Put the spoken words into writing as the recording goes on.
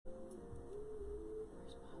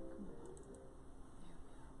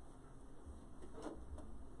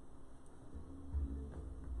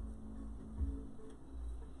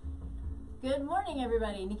Good morning,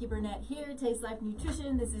 everybody. Nikki Burnett here, Taste Life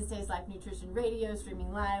Nutrition. This is Taste Life Nutrition Radio,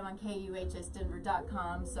 streaming live on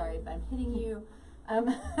KUHSdenver.com. Sorry if I'm hitting you.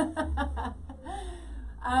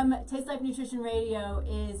 Taste Life Nutrition Radio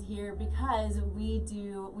is here because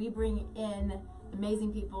we bring in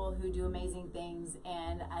amazing people who do amazing things,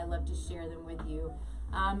 and I love to share them with you.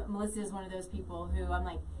 Melissa is one of those people who I'm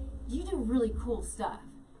like, you do really cool stuff,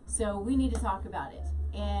 so we need to talk about it.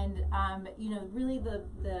 And really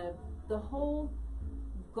the whole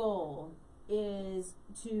goal is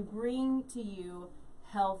to bring to you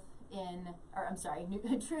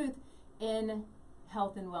truth in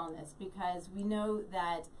health and wellness, because we know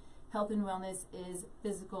that health and wellness is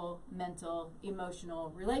physical, mental,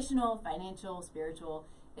 emotional, relational, financial, spiritual.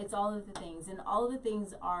 It's all of the things, and all of the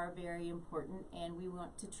things are very important, and we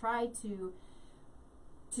want to try to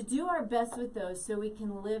do our best with those so we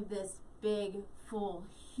can live this big, full,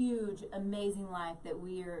 huge, amazing life that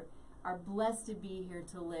we are blessed to be here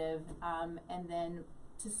to live, and then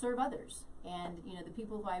to serve others. And the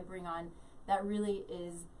people who I bring on, that really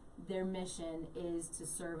is their mission, is to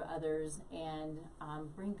serve others and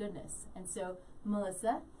bring goodness. And so,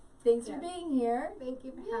 Melissa, thanks for being here. Thank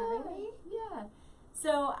you for having me. Yeah.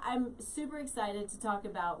 So I'm super excited to talk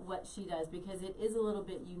about what she does, because it is a little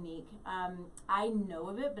bit unique. I know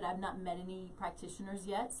of it, but I've not met any practitioners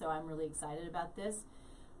yet, so I'm really excited about this.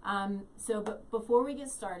 But before we get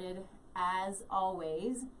started, as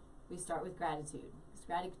always, we start with gratitude.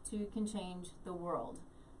 Gratitude can change the world.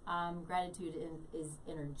 Gratitude is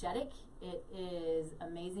energetic. It is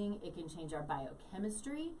amazing. It can change our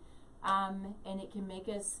biochemistry, and it can make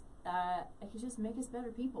us. It can just make us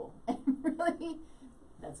better people. And really,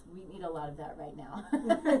 we need a lot of that right now.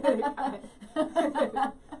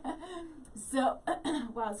 So,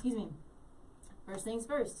 wow, excuse me. First things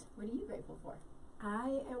first. What are you grateful for?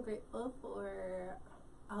 I am grateful for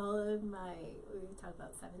all of we talked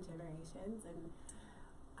about 7 generations, and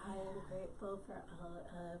I am grateful for all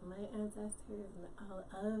of my ancestors and all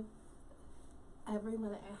of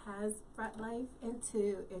everyone that has brought life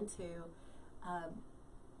into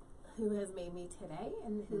who has made me today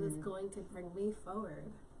and who is going to bring me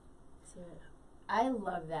forward. I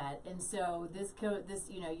love that. And so this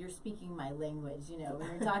you're speaking my language, when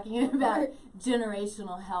you're talking about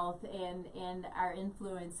generational health and our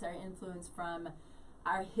influence from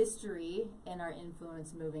our history and our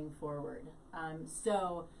influence moving forward.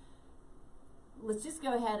 So let's just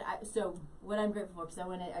go ahead. So what I'm grateful for, because I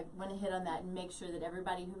want to hit on that and make sure that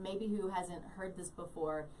everybody who hasn't heard this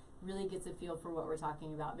before really gets a feel for what we're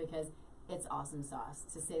talking about, because it's awesome sauce,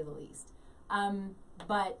 to say the least.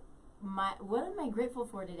 But what am I grateful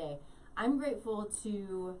for today? I'm grateful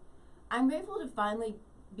to finally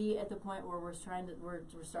be at the point where we're starting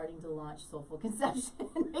to launch Soulful Conception,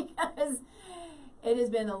 because it has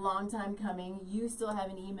been a long time coming. You still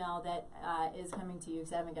have an email that is coming to you,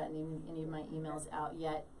 because I haven't gotten any of my emails out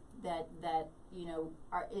yet. That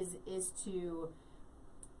is to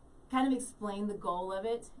kind of explain the goal of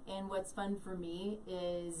it. And what's fun for me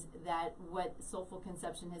is that what Soulful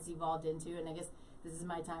Conception has evolved into, and I guess this is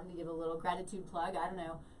my time to give a little gratitude plug, I don't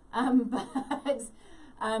know, but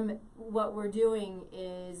what we're doing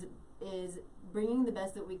is bringing the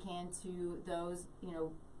best that we can to those,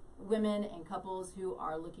 women and couples who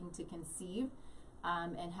are looking to conceive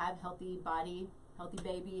and have healthy body, healthy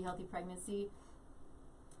baby, healthy pregnancy.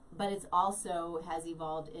 But it's also has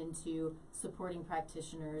evolved into supporting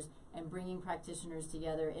practitioners and bringing practitioners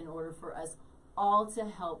together in order for us all to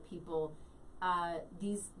help people,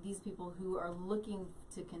 these people who are looking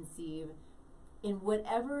to conceive in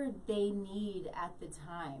whatever they need at the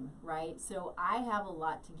time, right? So I have a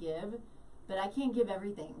lot to give, but I can't give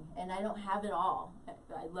everything, and I don't have it all.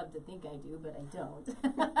 I'd love to think I do, but I don't.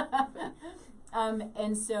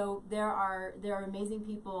 And so there are amazing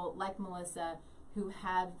people like Melissa who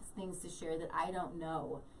have things to share that I don't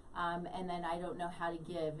know, and then I don't know how to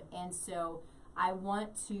give. And so I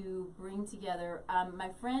want to bring together my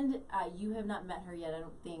friend. You have not met her yet, I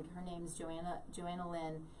don't think. Her name is Joanna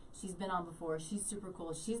Lynn. She's been on before. She's super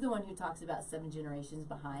cool. She's the one who talks about 7 generations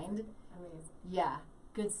behind. Amazing. Yeah,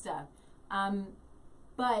 good stuff.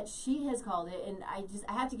 But she has called it, and I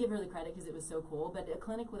have to give her the credit because it was so cool, but a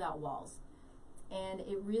clinic without walls. And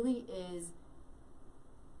it really is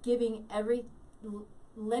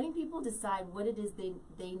letting people decide what it is they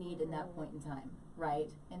need in that point in time,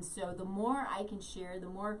 right? And so the more I can share, the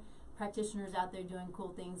more practitioners out there doing cool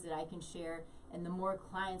things that I can share, and the more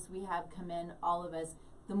clients we have come in, all of us,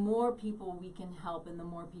 the more people we can help, and the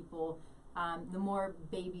more people, the more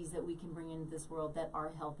babies that we can bring into this world that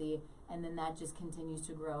are healthy, and then that just continues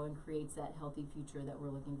to grow and creates that healthy future that we're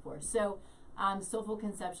looking for. So Soulful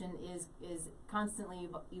Conception is constantly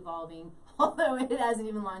evolving, although it hasn't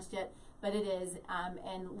even launched yet, but it is.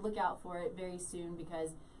 And look out for it very soon,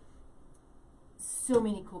 because so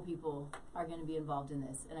many cool people are going to be involved in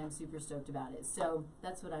this, and I'm super stoked about it. So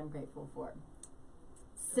that's what I'm grateful for.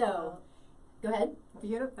 So, go ahead.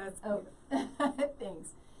 Beautiful. That's beautiful.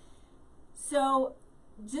 Thanks. So,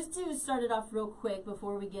 just to start it off real quick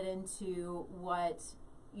before we get into what,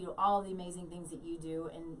 all the amazing things that you do,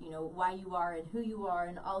 and, why you are and who you are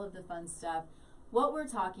and all of the fun stuff, what we're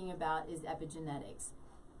talking about is epigenetics.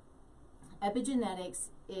 Epigenetics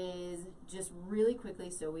is just really quickly,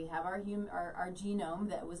 so we have our genome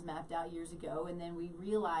that was mapped out years ago, and then we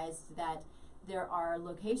realized that there are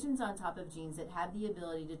locations on top of genes that have the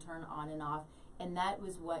ability to turn on and off, and that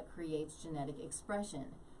was what creates genetic expression.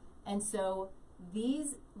 And so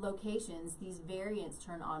these locations, these variants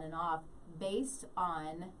turn on and off based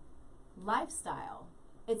on lifestyle.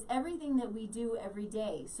 It's everything that we do every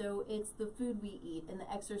day. So it's the food we eat and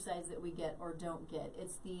the exercise that we get or don't get.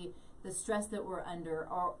 It's the stress that we're under,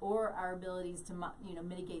 or our abilities to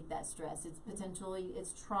mitigate that stress. It's potentially,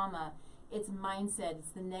 it's trauma, it's mindset, it's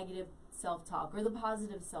the negative self-talk or the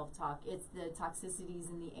positive self-talk. It's the toxicities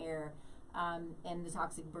in the air and the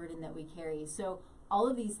toxic burden that we carry. So all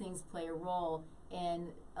of these things play a role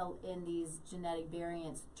in these genetic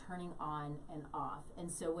variants turning on and off.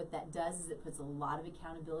 And so what that does is it puts a lot of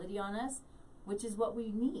accountability on us, which is what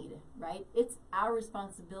we need, right? It's our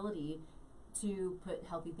responsibility to put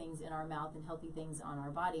healthy things in our mouth and healthy things on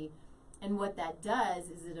our body. And what that does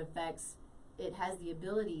is it has the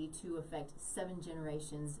ability to affect 7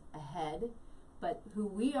 generations ahead, but who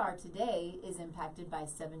we are today is impacted by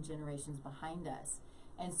 7 generations behind us.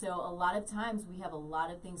 And so a lot of times we have a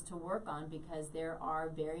lot of things to work on, because there are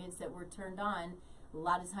variants that were turned on, a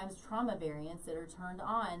lot of times trauma variants that are turned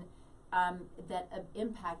on that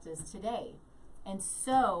impact us today. And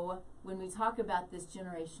so when we talk about this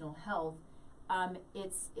generational health,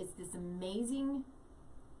 it's this amazing,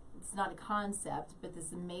 it's not a concept, but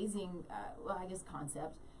this amazing,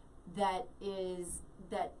 concept that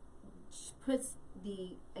puts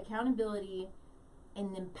the accountability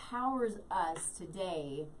and empowers us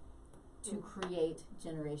today to create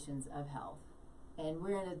generations of health. And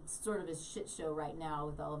we're in a sort of a shit show right now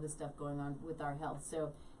with all of this stuff going on with our health.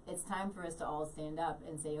 So it's time for us to all stand up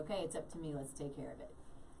and say, okay, it's up to me, let's take care of it.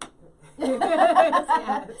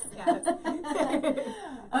 Yes.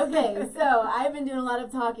 Okay, so I've been doing a lot of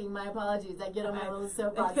talking. My apologies. I get on my little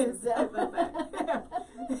soapboxes.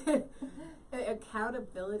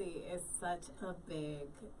 Accountability is such a big,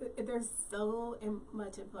 there's so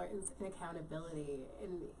much importance in accountability.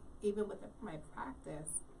 And even with my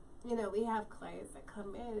practice, we have clients that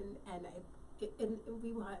come in and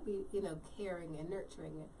we want, caring and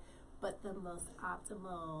nurturing it, but the most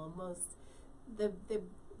optimal, the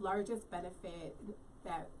largest benefit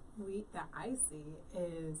that I see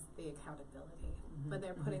is the accountability. But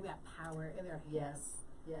they're putting that power in their hands.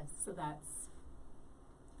 Yes. So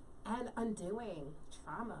and undoing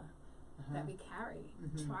trauma that we carry,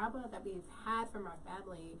 trauma that we've had from our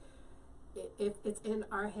family. If it's in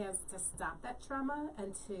our hands to stop that trauma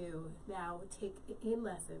and to now take in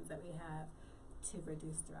lessons that we have to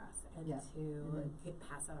reduce stress and to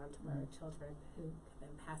pass it on to our children, who can then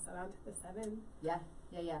pass it on to the 7.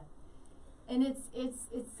 Yeah. And it's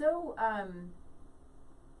so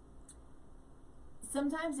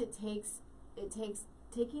sometimes it takes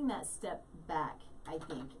taking that step back, I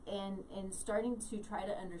think, and starting to try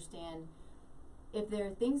to understand if there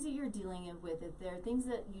are things that you're dealing with, if there are things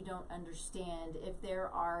that you don't understand, if there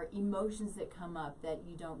are emotions that come up that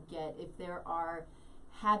you don't get, if there are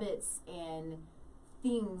habits and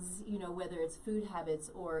things, whether it's food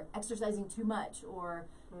habits or exercising too much or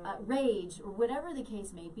rage or whatever the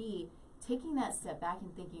case may be, taking that step back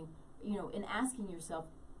and thinking, and asking yourself,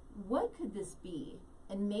 what could this be?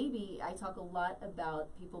 And maybe I talk a lot about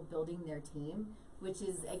people building their team, which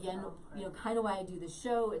is, again, kind of why I do the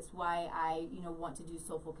show. It's why I, want to do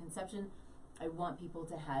Soulful Conception. I want people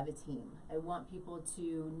to have a team. I want people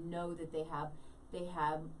to know that they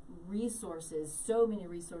have resources, so many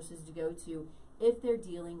resources to go to if they're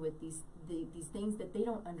dealing with these things that they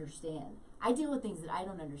don't understand. I deal with things that I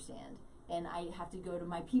don't understand, and I have to go to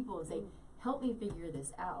my people and say, help me figure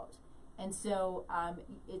this out. And so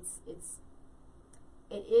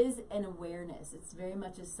it is an awareness. It's very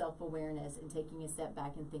much a self-awareness and taking a step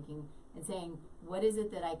back and thinking and saying, what is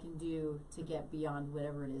it that I can do to get beyond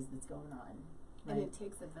whatever it is that's going on? Right? And it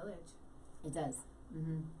takes a village. It does.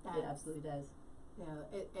 It absolutely does. you know,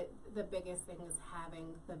 the biggest thing is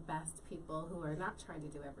having the best people who are not trying to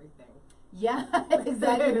do everything. Yeah,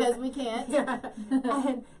 exactly, because we can't. Yeah.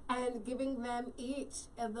 and giving them, each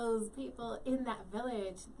of those people in that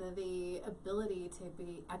village, the ability to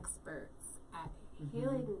be experts at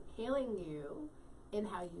healing you in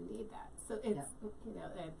how you need that. So it's, you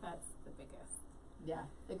know, that's the biggest. Yeah,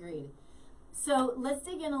 agreed. So let's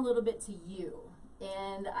dig in a little bit to you.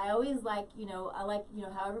 And I always like,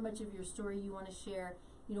 however much of your story you want to share,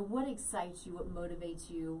 what excites you, what motivates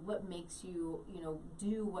you, what makes you,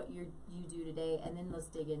 do what you do today. And then let's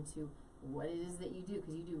dig into what it is that you do,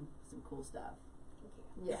 because you do some cool stuff. Thank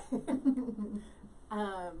you.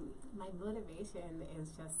 Yeah. My motivation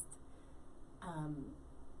is just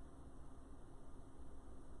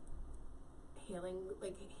healing.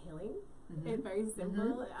 Mm-hmm. It's very simple.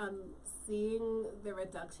 Mm-hmm. Seeing the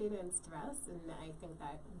reduction in stress, and I think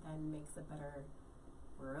that then makes a better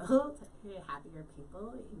world, happier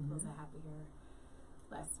people equals a happier,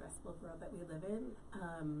 less stressful world that we live in.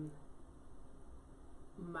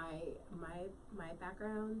 My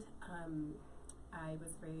background, I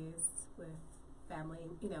was raised with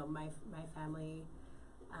family. My family.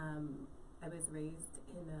 I was raised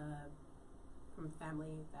from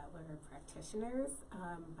family that were practitioners.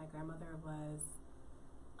 My grandmother was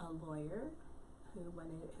a lawyer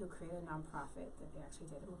who created a nonprofit that they actually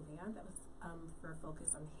did a movie on that was for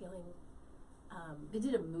focus on healing. They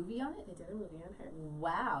did a movie on it? They did a movie on her.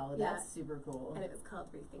 Wow, that's super cool. And it was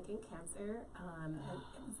called Rethinking Cancer. And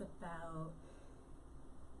it was about,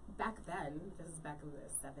 back then, this is back in the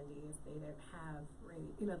 70s, they didn't have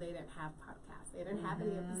they didn't have podcasts. They didn't have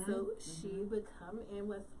any of this. So she would come in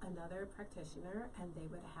with another practitioner, and they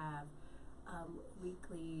would have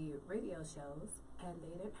weekly radio shows, and they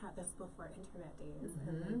didn't have this before internet days.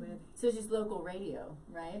 And they would, so it's just local radio,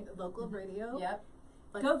 right? Local radio. Yep.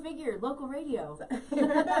 But go figure, local radio.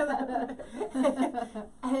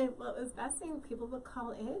 And what was fascinating, people would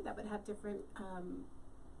call in that would have different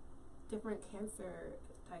cancer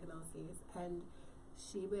diagnoses, and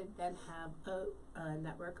she would then have a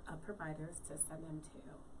network of providers to send them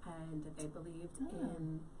to, and they believed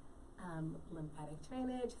in lymphatic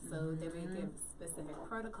drainage, so they would give specific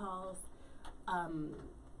protocols,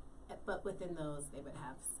 but within those they would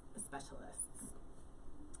have specialists.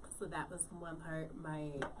 So that was one part.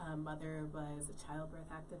 My mother was a childbirth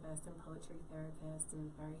activist and poetry therapist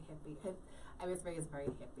and very hippie. I was raised very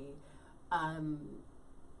hippie.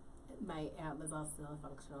 My aunt was also a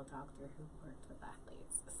functional doctor who worked with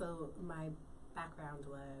athletes. So my background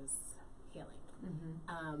was healing.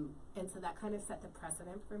 And so that kind of set the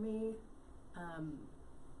precedent for me.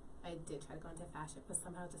 I did try to go into fashion, but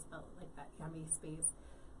somehow just felt like that yummy space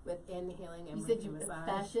within healing and you said you massage.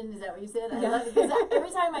 fashion, is that what you said? I love it, because every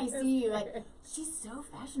time I see you, like, she's so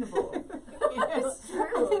fashionable. It's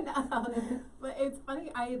true. But it's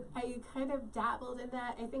funny, I kind of dabbled in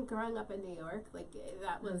that. I think growing up in New York, like,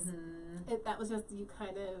 that was that was just, you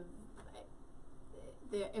kind of,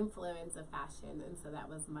 the influence of fashion, and so that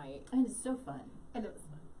was my... And it's so fun. And it was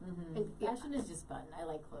fun. And fashion is just fun. I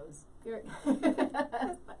like clothes.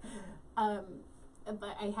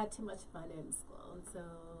 But I had too much fun in school, and so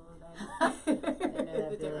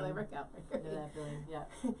it didn't really work out. I know that feeling, yeah.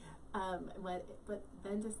 But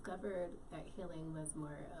then discovered that healing was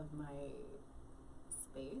more of my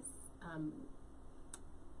space.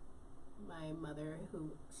 My mother,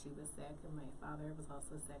 she was sick, and my father was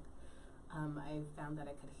also sick. I found that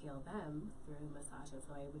I could heal them through massages.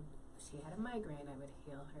 So she had a migraine, I would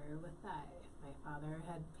heal her with that. If my father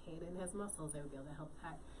had pain in his muscles, I would be able to help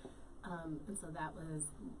that. And so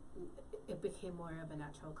it became more of a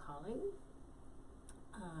natural calling.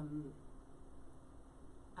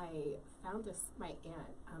 I found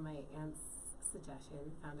my aunt's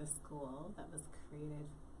suggestion, found a school that was created,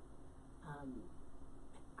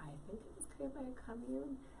 I think it was created by a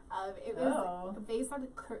commune. It was based on,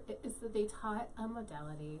 so they taught a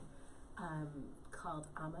modality called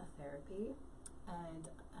Therapy, and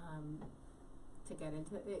to get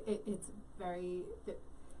into it, it's very...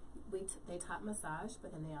 they taught massage,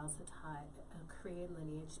 but then they also taught a Korean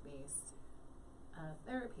lineage-based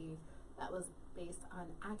therapy that was based on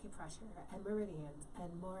acupressure and meridians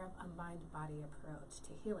and more of a mind-body approach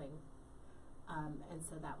to healing. And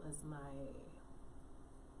so that was my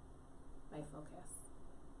focus.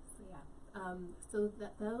 So yeah. So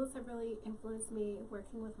those have really influenced me.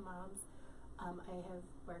 Working with moms, I've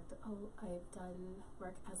done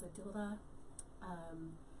work as a doula.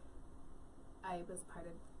 I was part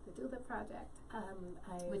of the doula project.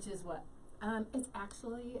 Which is what? It's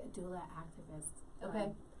actually a doula activist.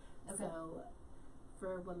 Okay. So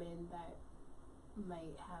for women that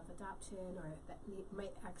might have adoption, or that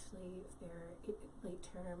might actually, if they're late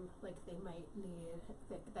term, like they might need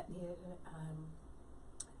that needed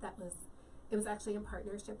it was actually in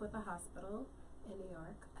partnership with a hospital in New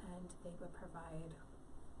York, and they would provide,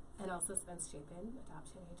 and also Spence Chapin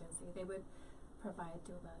Adoption Agency, they would provide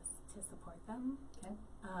doulas to support them. Okay.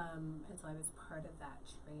 And so I was part of that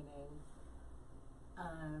training.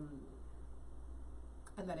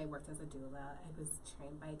 And then I worked as a doula. I was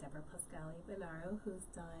trained by Deborah Pascali Benaro, who's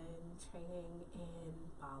done training in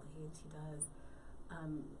Bali,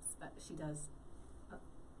 and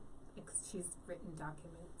she's written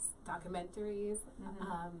documentaries.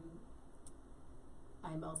 Mm-hmm.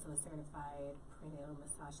 I'm also a certified prenatal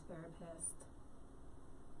massage therapist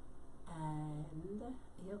and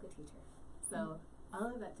a yoga teacher. So all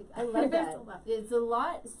of that together. I love that. It's a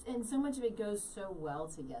lot, and so much of it goes so well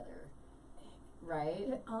together, right?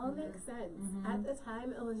 It all makes sense. Mm-hmm. At the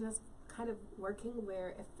time, it was just kind of working where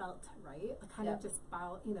it felt right. Kind of just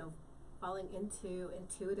falling into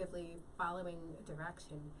intuitively following a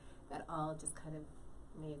direction that all just kind of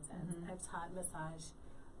made sense. Mm-hmm. I've taught massage,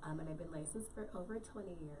 and I've been licensed for over 20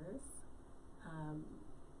 years.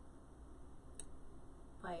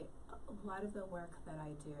 But a lot of the work that I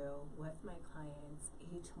do with my clients,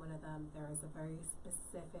 each one of them, there is a very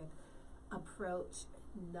specific approach.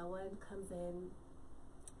 No one comes in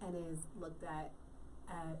and is looked at,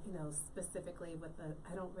 specifically with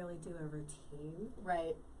I don't really do a routine.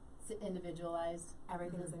 Right. It's individualized.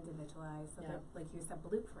 Everything is individualized. So like you said,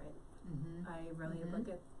 blueprint. Mm-hmm. I really look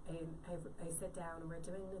at, I sit down and we're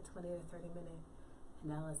doing a 20 to 30 minute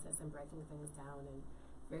analysis and breaking things down and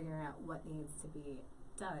figuring out what needs to be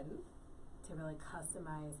done to really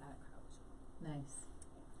customize that approach. Nice.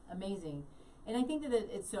 Amazing. And I think that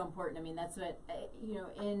it's so important. I mean, that's what,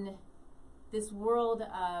 in this world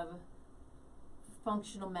of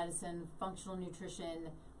functional medicine, functional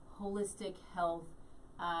nutrition, holistic health,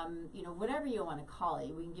 whatever you want to call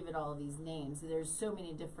it, we can give it all of these names. There's so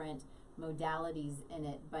many different modalities in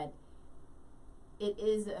it, but it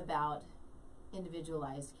is about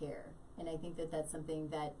individualized care. And I think that that's something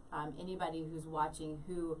that anybody who's watching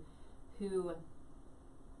who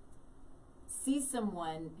sees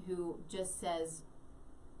someone who just says,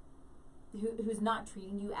 who's not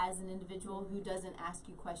treating you as an individual, who doesn't ask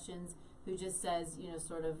you questions, who just says,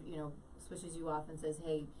 switches you off and says,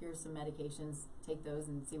 hey, here's some medications, take those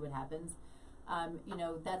and see what happens.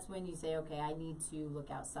 That's when you say, okay, I need to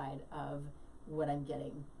look outside of what I'm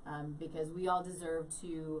getting, because we all deserve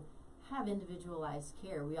to have individualized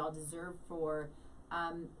care. We all deserve for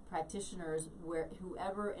practitioners,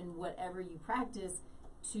 whoever and whatever you practice,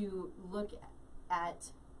 to look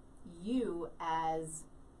at you as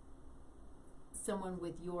someone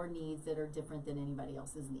with your needs that are different than anybody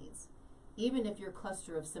else's needs. Even if your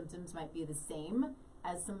cluster of symptoms might be the same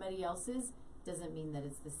as somebody else's, doesn't mean that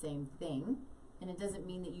it's the same thing. And it doesn't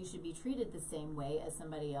mean that you should be treated the same way as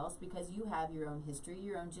somebody else, because you have your own history,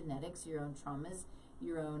 your own genetics, your own traumas,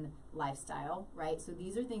 your own lifestyle, right? So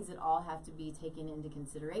these are things that all have to be taken into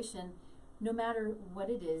consideration, no matter what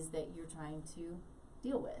it is that you're trying to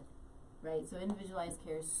deal with, right? So individualized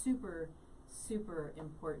care is super, super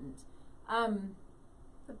important.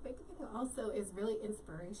 The big thing also is really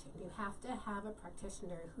inspiration. You have to have a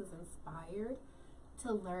practitioner who's inspired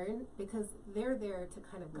to learn, because they're there to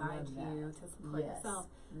kind of guide you, to support yourself.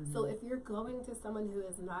 Mm-hmm. So if you're going to someone who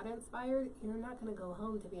is not inspired, you're not going to go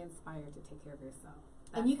home to be inspired to take care of yourself.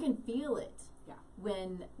 And you can feel it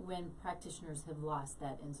when practitioners have lost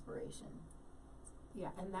that inspiration. Yeah,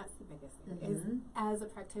 and that's the biggest thing, is as a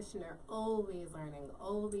practitioner, always learning,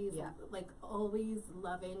 always always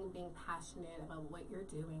loving, being passionate about what you're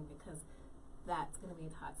doing, because that's going to be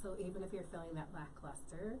taught. So even if you're feeling that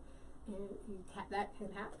lackluster, that can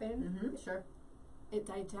happen. Mm-hmm. Sure. It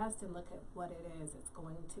digest and look at what it is. It's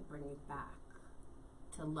going to bring you back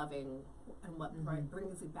to loving, and what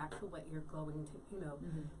brings you back to what you're going to,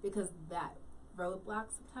 because that roadblock,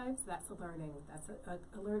 sometimes that's a learning, that's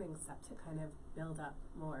a learning step to kind of build up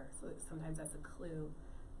more. So sometimes that's a clue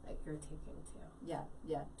that you're taking to.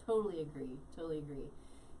 Yeah, totally agree.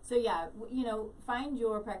 So find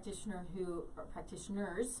your practitioner or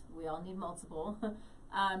practitioners, we all need multiple,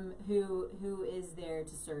 who is there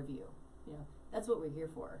to serve you. That's what we're here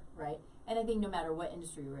for, right? And I think no matter what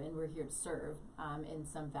industry we're in, we're here to serve in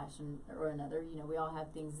some fashion or another. We all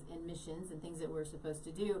have things in missions and things that we're supposed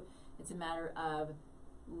to do. It's a matter of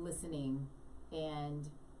listening and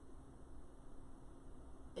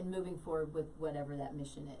moving forward with whatever that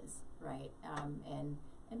mission is, right? And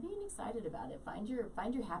being excited about it. Find your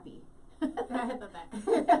happy. I love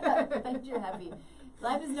that. Find your happy.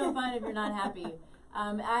 Life is no fun if you're not happy.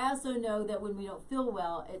 I also know that when we don't feel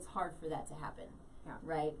well, it's hard for that to happen. Yeah.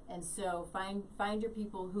 Right? And so find your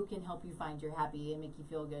people who can help you find your happy and make you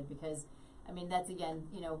feel good, because, I mean, that's, again,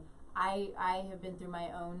 you know, I have been through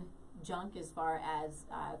my own junk as far as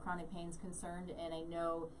chronic pain's concerned, and I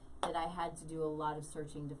know that I had to do a lot of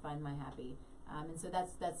searching to find my happy. And so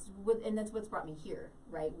that's what's brought me here,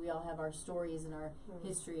 right? We all have our stories and our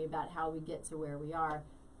history about how we get to where we are.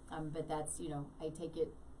 But that's, you know, I take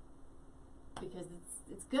it because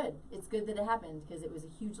it's good. It's good that it happened, because it was a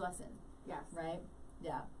huge lesson. Yes. Right?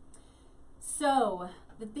 Yeah. So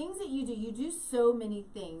the things that you do so many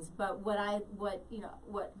things, but what I want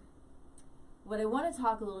to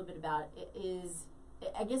talk a little bit about is,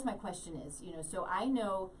 I guess my question is, you know, so I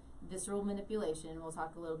know visceral manipulation, we'll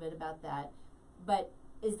talk a little bit about that, but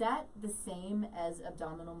is that the same as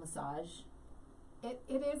abdominal massage? It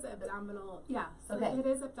is abdominal, yeah. So okay. It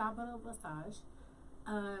is abdominal massage.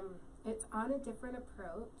 It's on a different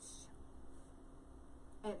approach.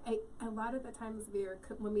 And a lot of the times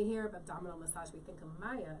when we hear of abdominal massage, we think of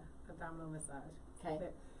Maya abdominal massage.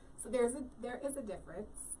 Okay. So there is a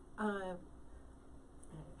difference. I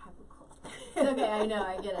have a cold. It's okay, I know,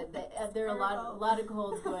 I get it. There are a lot of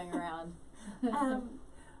colds going around.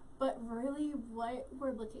 But really, what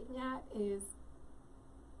we're looking at is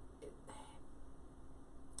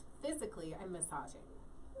physically, I'm massaging,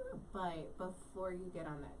 but before you get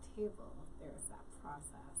on that table, there's that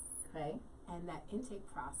process. Okay. And that intake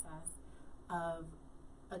process of,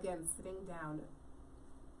 again, sitting down,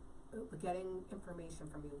 getting information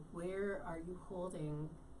from you. Where are you holding,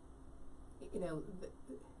 you know,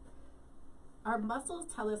 our muscles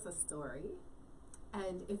tell us a story,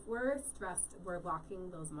 and if we're stressed, we're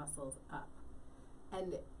locking those muscles up.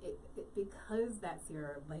 And because that's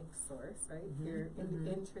your life source, right? You're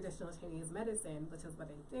in traditional Chinese medicine, which is what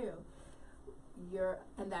I do.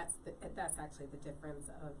 That's actually the difference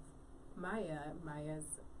of Maya.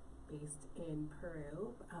 Maya's based in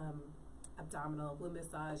Peru. Abdominal Blue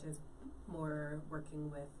massage is more working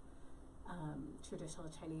with traditional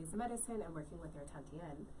Chinese medicine and working with your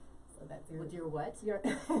Tantien. So that's with your what? Your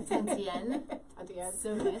Tantien. Tantien.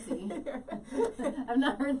 So fancy. I've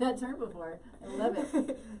not heard that term before. I love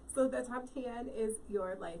it. So the Tantien is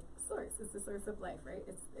your life source. It's the source of life, right?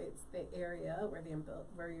 It's the area where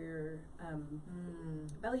your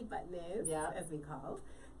belly button is, as we call,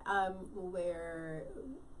 where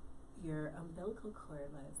your umbilical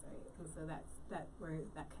cord lives, right? And so that's where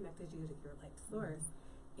that connected you to your life source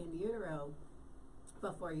in utero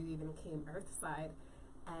before you even came earthside.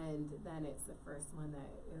 And then it's the first one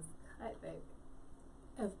that is cut that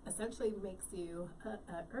essentially makes you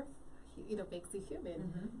earth, you know, makes you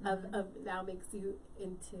human. Now makes you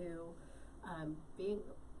into being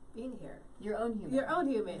here. Your own human. Your own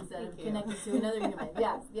human. Instead of connected to another human.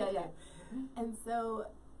 Yes, yeah. And so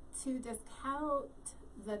to discount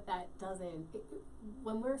that doesn't,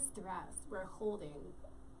 when we're stressed, we're holding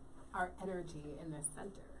our energy in the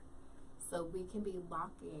center. So we can be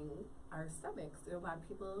locking our stomachs. There are a lot of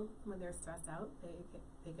people, when they're stressed out,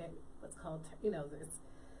 they get what's called, you know, there's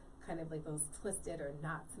kind of like those twisted or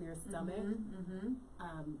knots in your stomach.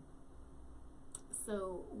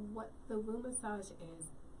 So what the womb massage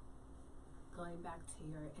is, going back to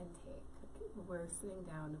your intake, we're sitting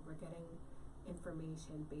down, we're getting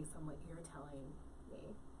information based on what you're telling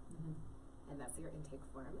me, and that's your intake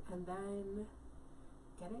form, and then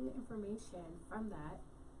getting information from that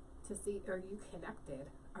to see, are you connected?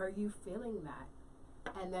 Are you feeling that?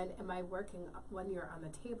 And then am I working, when you're on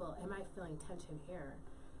the table, am I feeling tension here?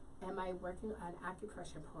 Am I working on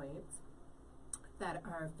acupressure points that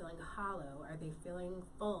are feeling hollow? Are they feeling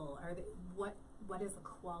full? Are they, what is the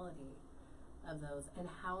quality of those? And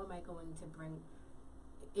how am I going to bring,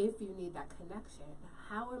 if you need that connection,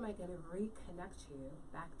 how am I going to reconnect you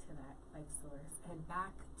back to that life source and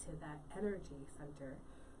back to that energy center?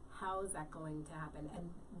 How is that going to happen?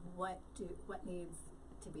 And what needs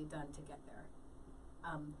to be done to get there?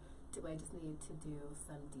 Do I just need to do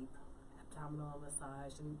some deep abdominal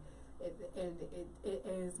massage? And it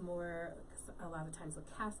is more, a lot of times with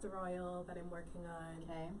castor oil that I'm working on.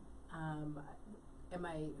 Okay. Am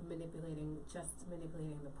I manipulating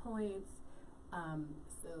the points?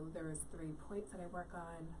 So there's 3 points that I work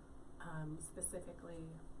on, specifically.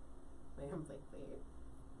 I'm like, wait,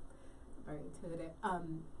 very intuitive.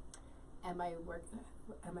 Am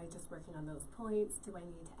I just working on those points? Do I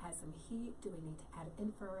need to add some heat? Do I need to add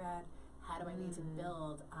infrared? How do I need to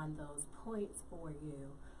build on those points for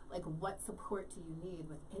you? Like, what support do you need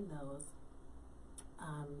within those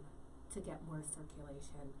to get more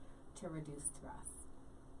circulation, to reduce stress?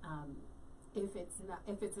 If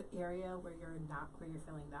it's an area where you're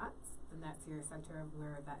feeling knots, then that's your center of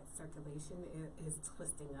where that circulation is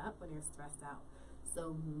twisting up when you're stressed out.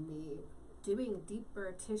 So doing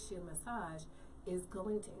deeper tissue massage is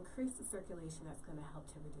going to increase the circulation. That's going to help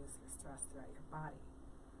to reduce your stress throughout your body.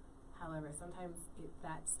 However, sometimes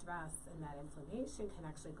that stress and that inflammation can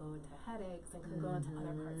actually go into headaches and can go into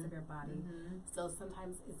other parts of your body. So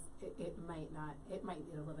sometimes it might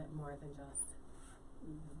need a little bit more than just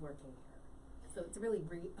working here. So it's really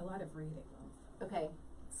a lot of reading also. Okay,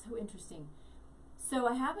 so interesting. So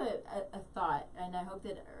I have a thought, and I hope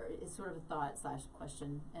that it's sort of a thought /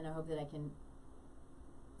 question, and I hope that I can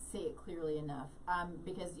say it clearly enough.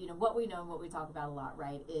 Because, you know, what we know and what we talk about a lot,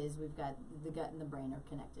 right, is we've got the gut and the brain are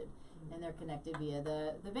connected. And they're connected via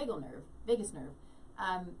the vagus nerve.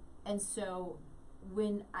 And so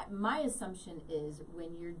my assumption is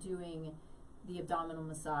when you're doing the abdominal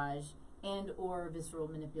massage and or visceral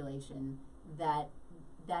manipulation, that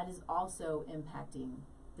is also impacting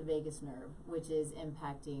the vagus nerve, which is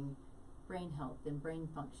impacting brain health and brain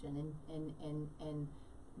function and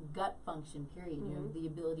gut function, period. You know, the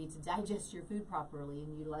ability to digest your food properly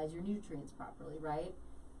and utilize your nutrients properly, right?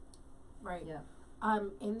 Right. Yeah.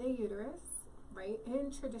 In the uterus, right,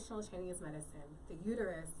 in traditional Chinese medicine, the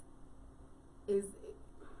uterus is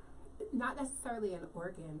not necessarily an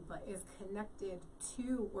organ, but is connected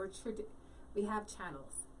to, we have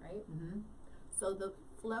channels, right? So the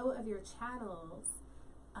flow of your channels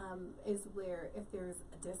is where if there's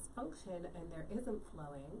a dysfunction and there isn't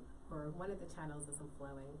flowing, or one of the channels isn't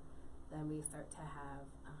flowing, then we start to have,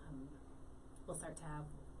 we'll start to have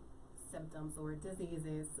symptoms or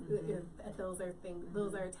diseases. Those are things.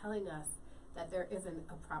 Those are telling us that there isn't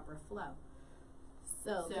a proper flow.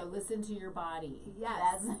 So listen to your body.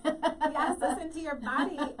 Yes. Yes, listen to your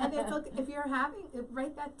body. And it's okay, if you're having,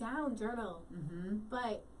 write that down, journal.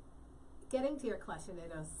 But getting to your question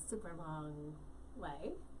in a super long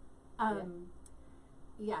way.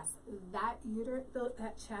 Yes, that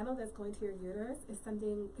that channel that's going to your uterus is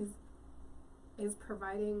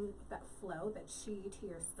providing that flow, that chi to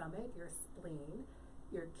your stomach, your spleen,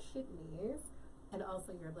 your kidneys, and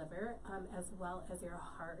also your liver, as well as your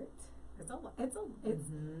heart. It's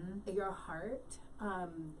your heart,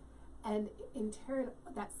 and in turn,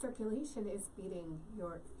 that circulation is feeding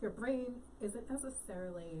your brain. Isn't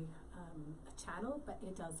necessarily a channel, but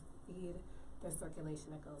it does feed the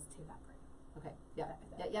circulation that goes to that brain. Okay.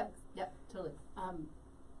 Yep. Totally.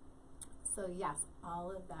 So yes,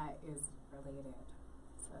 all of that is related.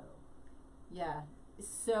 So yeah.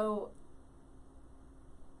 So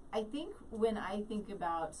I think when I think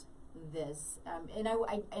about this, and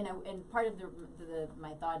part of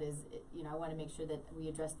my thought is, you know, I want to make sure that we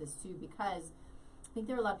address this too, because I think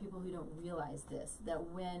there are a lot of people who don't realize this,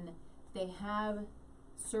 that when they have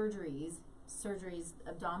surgeries,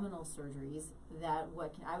 abdominal surgeries, that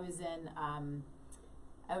I was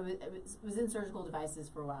in surgical devices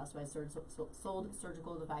for a while, so I sold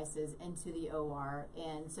surgical devices into the OR,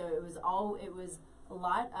 and so it was a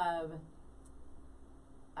lot of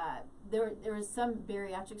there was some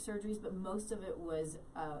bariatric surgeries, but most of it was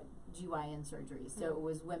GYN surgeries. So it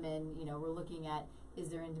was women, you know, we're looking at, is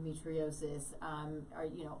there endometriosis, or,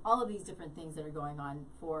 you know, all of these different things that are going on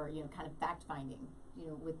for, you know, kind of fact finding, you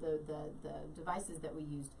know, with the devices that we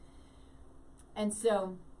used. And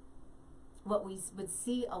so what we would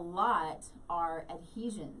see a lot are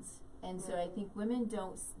adhesions. And so I think women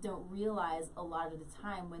don't realize a lot of the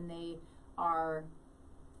time when they are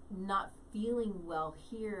not feeling well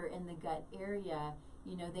here in the gut area,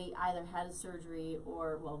 you know, they either had a surgery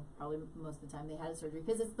or, well, probably most of the time they had a surgery,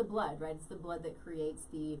 because it's the blood, right? It's the blood that creates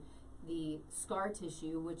the scar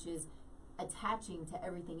tissue, which is attaching to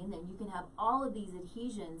everything in there. And you can have all of these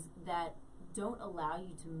adhesions that don't allow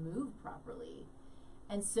you to move properly.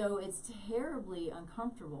 And so it's terribly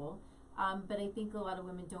uncomfortable. But I think a lot of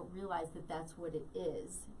women don't realize that that's what it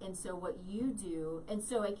is. And so what you do, and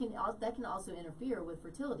so that can also interfere with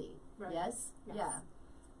fertility. Right. Yes? Yeah.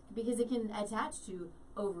 Because it can attach to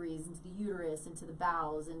ovaries, and to the uterus, and to the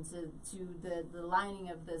bowels, and to the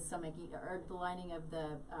lining of the stomach, or the lining of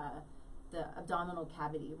the abdominal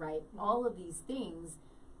cavity, right? All of these things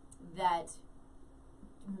that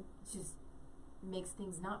just makes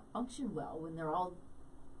things not function well when they're all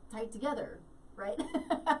tight together. Right?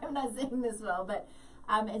 I'm not saying this well, but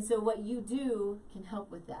and so what you do can help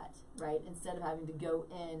with that, right? Instead of having to go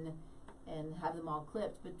in and have them all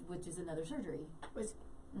clipped, but which is another surgery.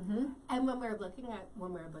 And when we're looking at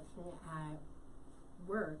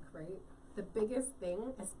work, right? The biggest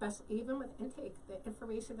thing, especially even with intake, the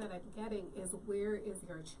information that I'm getting is, where is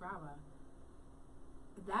your trauma?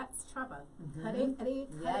 That's trauma. Cutting any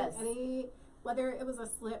whether it was a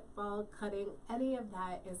slip, fall, cutting, any of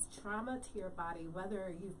that is trauma to your body,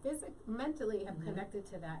 whether you mentally have connected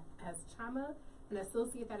to that as trauma and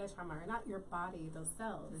associate that as trauma or not, your body, those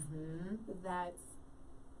cells,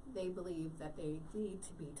 they believe that they need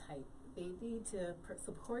to be tight. They need to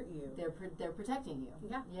support you. They're protecting you.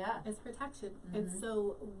 Yeah. Yeah. It's protection. And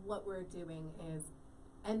so what we're doing is,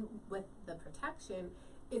 and with the protection,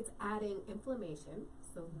 it's adding inflammation,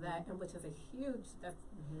 so that, and which is a huge,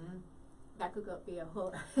 that could be a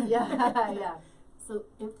whole, yeah. So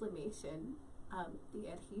inflammation, the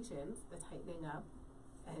adhesions, the tightening up,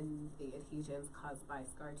 and the adhesions caused by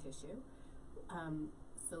scar tissue.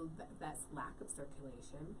 So that's lack of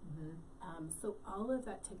circulation. So all of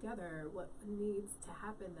that together, what needs to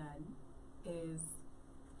happen then is,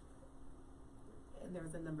 and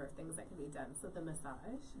there's a number of things that can be done. So the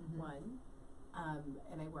massage, one,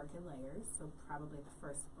 and I work in layers. So probably the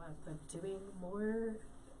first month of doing more,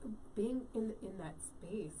 being in that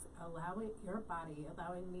space, allowing your body,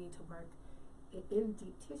 allowing me to work in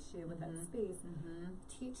deep tissue with that space,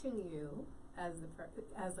 teaching you as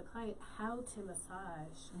a client how to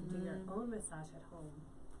massage and do your own massage at home,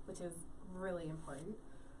 which is really important.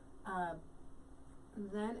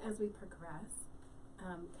 Then as we progress,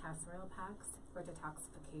 castor oil packs for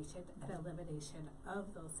detoxification and elimination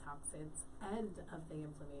of those toxins and of the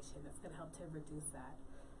inflammation. That's going to help to reduce that.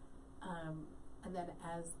 And then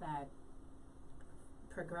as that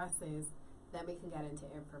progresses, then we can get into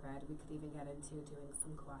infrared. We could even get into doing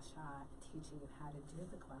some gua sha, teaching you how to do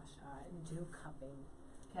the gua sha and do cupping.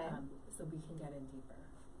 Okay. So we can get in deeper.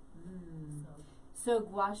 So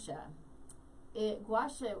gua sha. Gua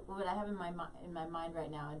sha, what I have in my mind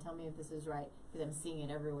right now, and tell me if this is right, because I'm seeing it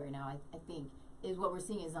everywhere now, I think, is what we're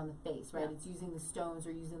seeing is on the face, right? Yeah. It's using the stones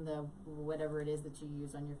or using the whatever it is that you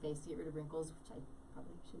use on your face to get rid of wrinkles, which I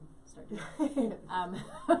probably should start doing.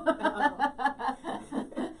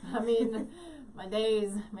 I mean, my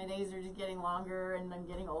days are just getting longer, and I'm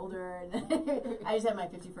getting older, and I just had my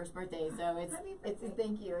 51st birthday, so it's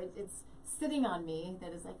thank you. It's sitting on me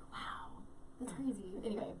that is like, wow, that's crazy.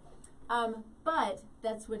 Anyway, but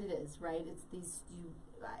that's what it is, right? It's these.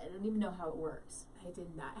 I don't even know how it works. I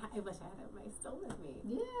did not. I wish I had my stone with me.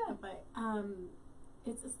 Yeah, but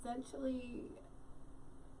it's essentially.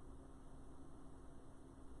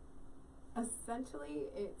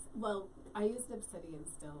 It's, well, I used obsidian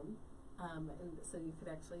stone, and so you could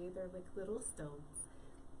actually, they're like little stones.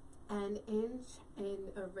 And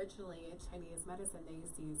originally in Chinese medicine, they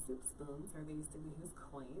used to use soup spoons, or they used to use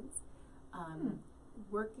coins.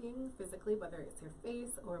 Working physically, whether it's your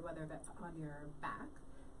face or whether that's on your back,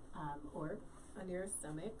 or on your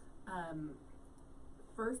stomach.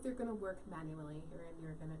 First, you're going to work manually here, and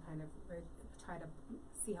you're going to kind of try to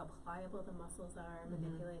see how pliable the muscles are,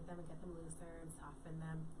 manipulate them and get them looser and soften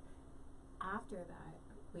them. After that,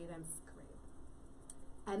 we then scrape.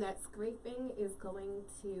 And that scraping is going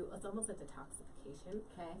to, it's almost a detoxification.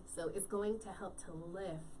 Okay. So it's going to help to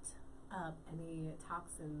lift up any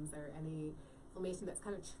toxins or any inflammation that's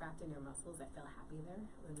kind of trapped in your muscles that feel happy there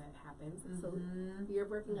when that happens. So you're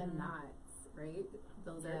working on knots, right?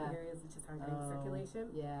 Those are areas that just aren't getting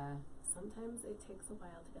circulation. Yeah. Sometimes it takes a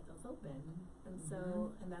while to get those open. And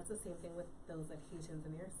so, and that's the same thing with those adhesions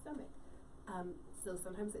in your stomach. So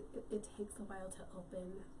sometimes it takes a while to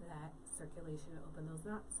open that circulation, to open those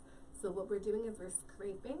knots. So what we're doing is we're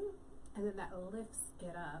scraping, and then that lifts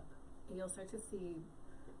it up, and you'll start to see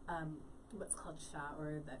what's called sha,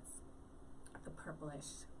 or that's the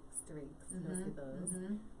purplish streaks. You'll see those.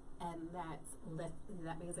 And that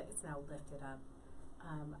means that it's now lifted up.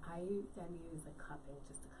 I then use a cupping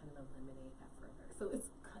just to kind of eliminate that further. So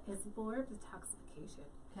it's more of detoxification.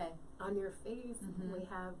 Okay. On your face,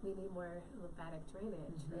 we need more lymphatic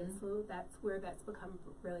drainage, right? So that's where that's become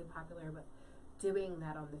really popular, but doing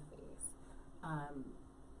that on the face.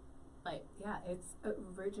 But yeah, it's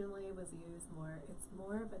originally was used more. It's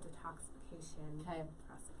more of a detoxification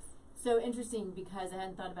process. So interesting, because I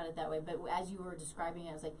hadn't thought about it that way, but as you were describing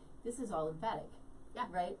it, I was like, this is all lymphatic. Yeah.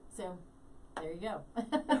 Right? So there you go.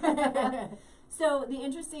 So the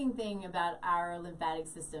interesting thing about our lymphatic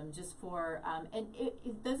system, just for, and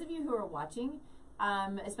if those of you who are watching,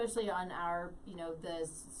 especially on our, the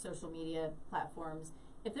social media platforms,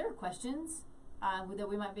 if there are questions that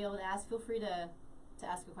we might be able to ask, feel free to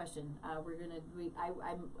ask a question.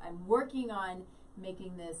 I'm working on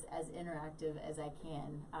making this as interactive as I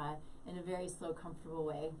can in a very slow, comfortable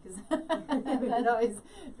way, because I'm not always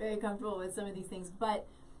very comfortable with some of these things. But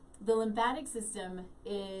the lymphatic system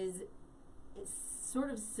is sort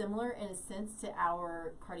of similar in a sense to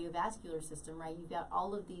our cardiovascular system, right? You've got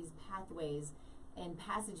all of these pathways and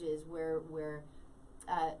passages where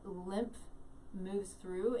lymph moves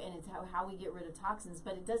through, and it's how we get rid of toxins,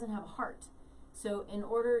 but it doesn't have a heart. So in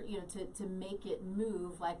order, to make it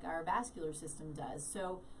move like our vascular system does.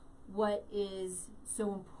 So what is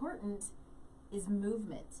so important is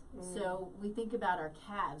movement. So we think about our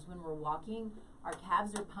calves when we're walking, our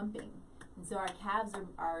calves are pumping. And so our calves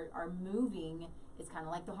are moving. It's kind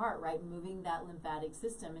of like the heart, right? Moving that lymphatic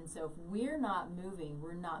system. And so if we're not moving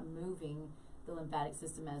the lymphatic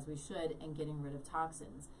system as we should and getting rid of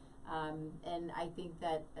toxins. And I think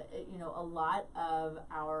that, a lot of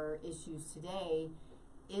our issues today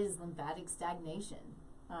is lymphatic stagnation.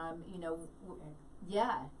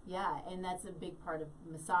 Yeah. And that's a big part of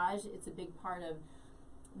massage. It's a big part of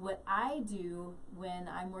what I do when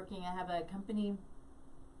I'm working. I have a company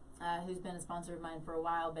who's been a sponsor of mine for a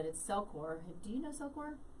while, but it's Cellcore. Do you know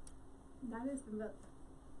Cellcore? That is the...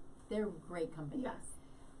 They're a great company. Yes.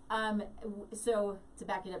 So to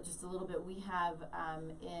back it up just a little bit, we have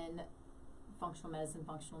in functional medicine,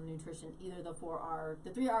 functional nutrition, either the 4R,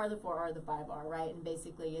 the 3R, the 4R, the 5R, right? And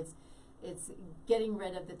basically it's getting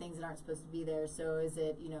rid of the things that aren't supposed to be there. So is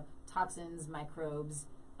it, toxins, microbes,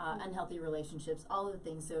 unhealthy relationships, all of the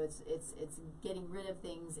things. So it's getting rid of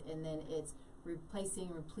things, and then it's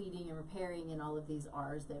replacing, repleting, and repairing, and all of these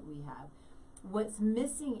R's that we have. What's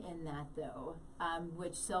missing in that, though,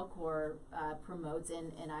 which Cellcore promotes,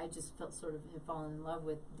 and I just have fallen in love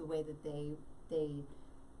with the way that they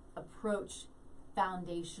approach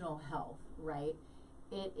foundational health, right?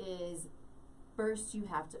 It is, first you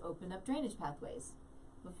have to open up drainage pathways.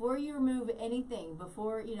 Before you remove anything,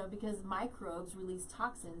 because microbes release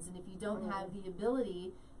toxins, and if you don't have the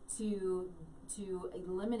ability to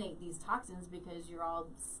eliminate these toxins because you're all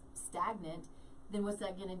stagnant, then what's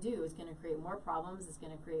that going to do? It's going to create more problems. It's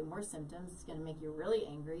going to create more symptoms. It's going to make you really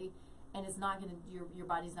angry, and it's not going to, your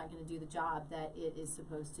body's not going to do the job that it is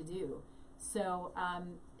supposed to do. So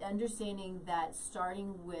understanding that,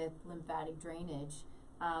 starting with lymphatic drainage,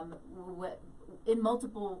 in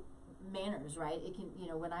multiple manners, right? It can,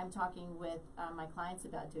 when I'm talking with my clients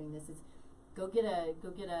about doing this, it's go get a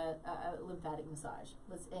lymphatic massage.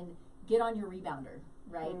 And get on your rebounder,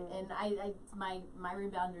 right? And my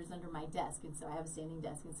rebounder is under my desk, and so I have a standing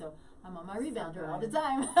desk, and so I'm on my rebounder all the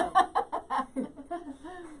time.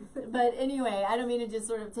 But anyway, I don't mean to just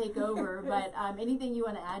sort of take over, but anything you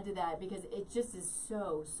want to add to that, because it just is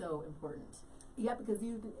so, so important. Yeah, because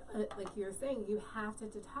you, like you were saying, you have to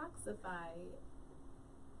detoxify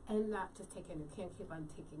and not just take in. You can't keep on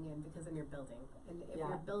taking in, because then you're building. And if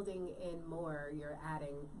you're building in more, you're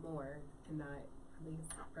adding more and not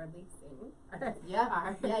releasing.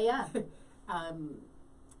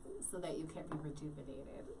 So that you can't be rejuvenated,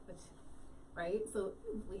 right? So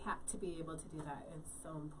we have to be able to do that. It's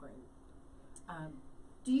so important.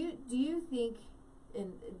 Do you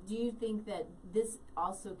think that this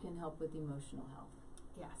also can help with emotional health?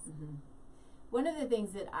 Yes. Mm-hmm. One of the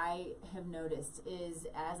things that I have noticed is,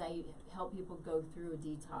 as I help people go through a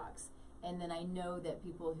detox, and then I know that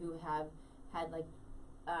people who have had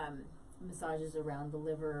massages around the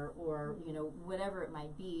liver, or whatever it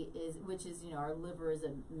might be, which is our liver is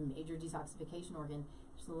a major detoxification organ.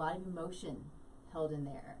 There's a lot of emotion held in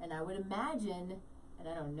there, and I would imagine, and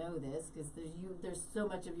I don't know this because there's so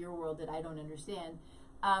much of your world that I don't understand,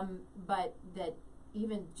 but that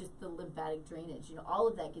even just the lymphatic drainage, all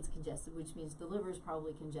of that gets congested, which means the liver is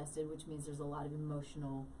probably congested, which means there's a lot of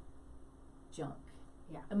emotional junk,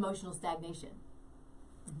 emotional stagnation.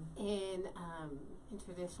 In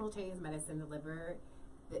traditional Chinese medicine, the liver,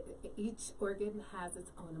 each organ has its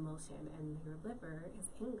own emotion, and your liver is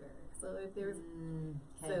anger. So if there's,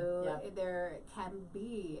 there can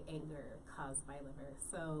be anger caused by liver.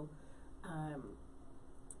 So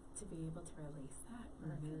to be able to release that,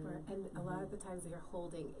 and a lot of the times you're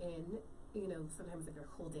holding in, sometimes if you're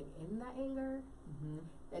holding in that anger,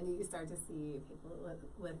 then you start to see people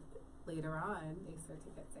with later on, they start to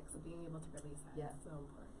get sick. So being able to release that is so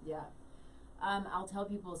important. Yeah. I'll tell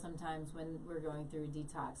people sometimes when we're going through a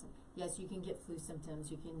detox, yes, you can get flu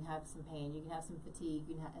symptoms, you can have some pain, you can have some fatigue,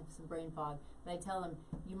 you can have some brain fog, but I tell them,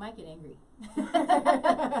 you might get angry.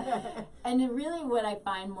 And really what I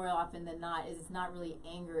find more often than not is it's not really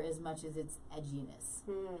anger as much as it's edginess.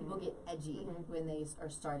 People get edgy when they are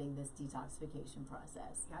starting this detoxification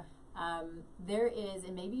process. There is,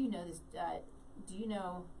 and maybe you know this, do you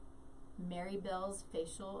know Mary Bell's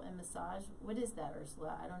facial and massage? What is that,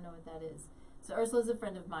 Ursula? I don't know what that is. So Ursula's a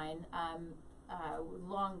friend of mine,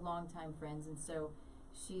 long time friends, and so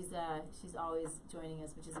she's always joining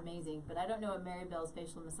us, which is amazing. But I don't know what Mary Bell's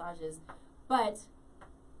facial massage is, but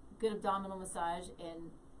good abdominal massage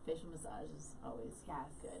and facial massage is always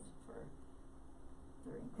good for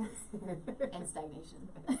the wrinkles and stagnation.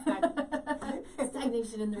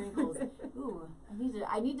 Stagnation and the wrinkles. Ooh,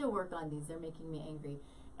 I need to work on these. They're making me angry.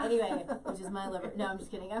 Anyway, which is my liver. No, I'm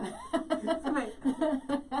just kidding.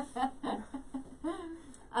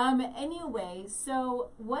 Anyway, so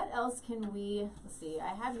what else can we, let's see,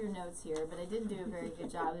 I have your notes here, but I didn't do a very good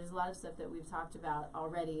job. There's a lot of stuff that we've talked about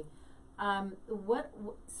already.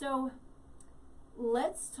 So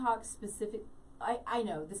let's talk specific, I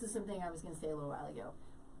know, this is something I was going to say a little while ago.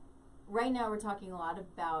 Right now we're talking a lot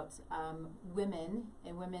about women,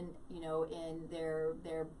 and women, you know, in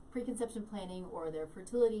their preconception planning or their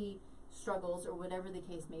fertility struggles or whatever the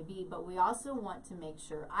case may be, but we also want to make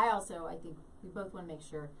sure, I think we both want to make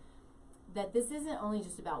sure that this isn't only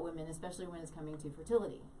just about women, especially when it's coming to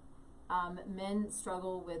fertility. Men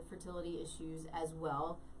struggle with fertility issues as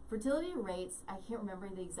well. Fertility rates, I can't remember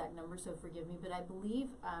the exact number, so forgive me, but I believe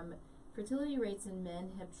fertility rates in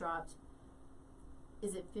men have dropped,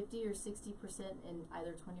 is it 50 or 60% in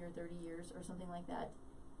either 20 or 30 years or something like that?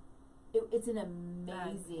 It's an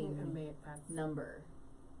amazing number.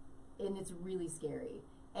 And it's really scary.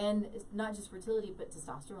 And it's not just fertility, but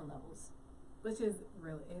testosterone levels. Which is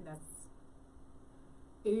really,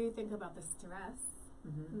 if you think about the stress,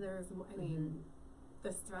 there's,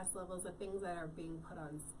 the stress levels, the things that are being put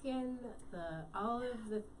on skin, all of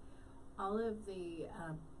the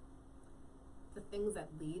things that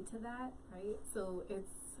lead to that, right? So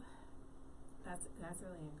that's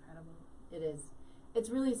really incredible. It is. It's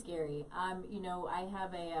really scary. You know, I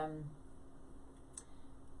have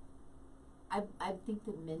I think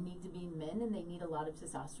that men need to be men, and they need a lot of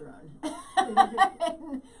testosterone.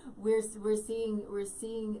 And we're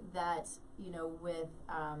seeing that, you know, with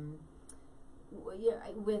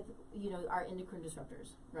you know, our endocrine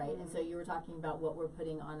disruptors, right? And so you were talking about what we're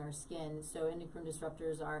putting on our skin. So endocrine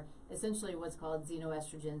disruptors are essentially what's called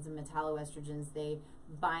xenoestrogens and metalloestrogens. They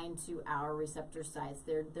bind to our receptor sites.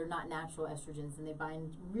 They're not natural estrogens, and they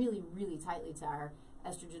bind really, really tightly to our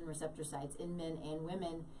estrogen receptor sites in men and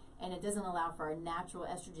women. And it doesn't allow for our natural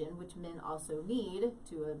estrogen, which men also need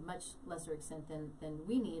to a much lesser extent than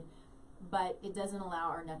we need, but it doesn't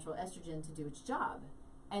allow our natural estrogen to do its job.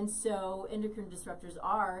 And so endocrine disruptors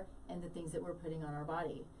are, and the things that we're putting on our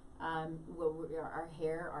body, our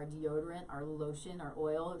hair, our deodorant, our lotion, our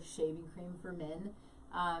oil, shaving cream for men,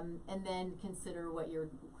 and then consider what you're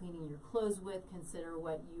cleaning your clothes with, consider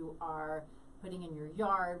what you are putting in your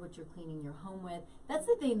yard, what you're cleaning your home with. That's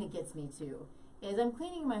the thing that gets me too. Is I'm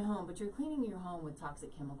cleaning my home, but you're cleaning your home with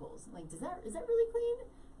toxic chemicals. Like, is that really clean?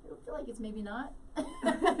 I don't feel like it's maybe not.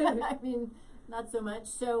 I mean, not so much.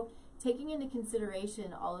 So taking into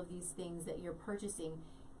consideration all of these things that you're purchasing,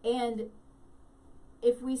 and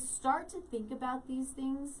if we start to think about these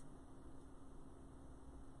things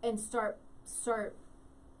and start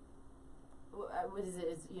what is it?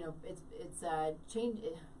 It's, you know, it's change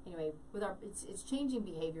anyway. It's changing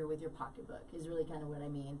behavior with your pocketbook is really kind of what I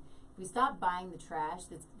mean. If we stop buying the trash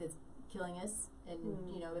that's killing us and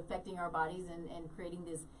you know, affecting our bodies and creating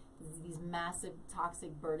these massive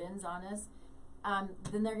toxic burdens on us,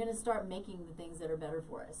 then they're going to start making the things that are better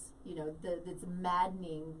for us. You know, it's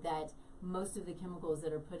maddening that most of the chemicals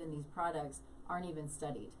that are put in these products aren't even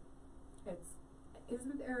studied.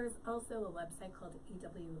 Isn't there also a website called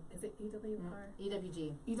is it EWR?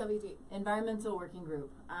 EWG. EWG. Environmental Working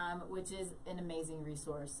Group, which is an amazing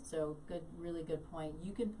resource. So really good point.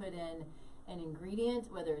 You can put in an ingredient,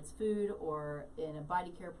 whether it's food or in a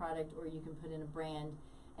body care product, or you can put in a brand.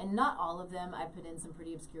 And not all of them. I put in some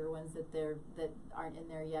pretty obscure ones that aren't in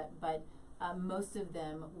there yet, but most of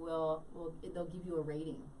them they'll give you a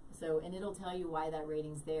rating. So, and it'll tell you why that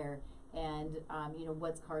rating's there, and you know,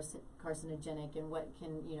 what's carcinogenic and what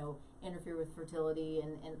can, you know, interfere with fertility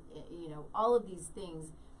and you know, all of these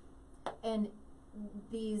things. And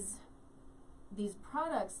these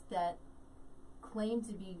products that claim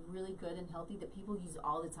to be really good and healthy that people use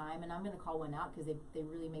all the time, and I'm going to call one out because they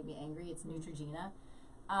really make me angry. It's Neutrogena.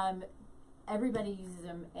 Everybody uses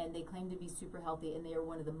them, and they claim to be super healthy, and they are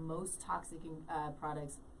one of the most toxic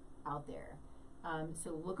products out there.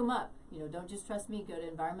 So look them up. You know, don't just trust me. Go to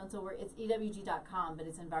environmental work. It's ewg.com, but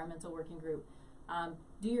it's Environmental Working Group.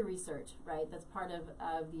 Do your research, right? That's part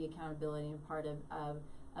of the accountability and part of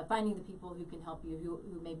finding the people who can help you,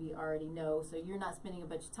 who maybe already know, so you're not spending a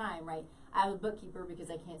bunch of time, right? I have a bookkeeper because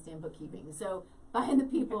I can't stand bookkeeping. So find the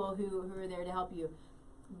people who are there to help you.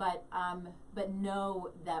 But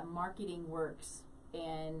know that marketing works,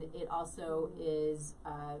 and it also is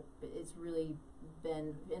it's really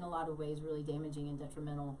been in a lot of ways really damaging and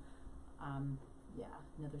detrimental.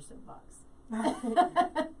 Another soapbox.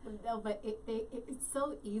 No, but it's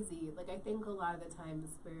so easy. Like, I think a lot of the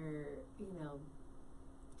times where, you know,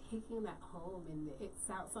 taking that home, and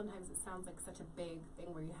sometimes it sounds like such a big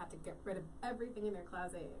thing where you have to get rid of everything in your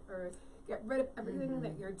closet or get rid of everything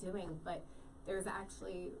that you're doing, but it's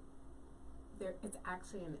actually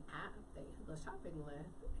an app that you can go shopping with.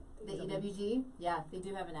 The EWG? Yeah, they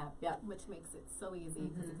do have an app. Yeah. Which makes it so easy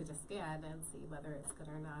because you could just scan and see whether it's good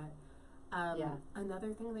or not.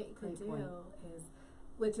 Another thing that you could do is,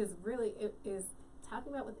 which is really, is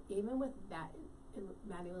talking about even with that in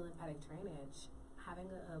manual lymphatic drainage, having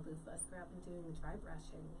a loofah scrub and doing dry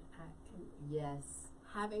brushing. Yes.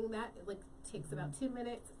 Having that, takes about 2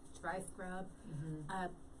 minutes, dry scrub.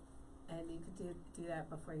 And you could do that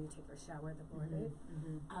before you take your shower in the morning.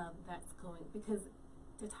 That's going, because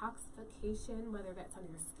detoxification, whether that's on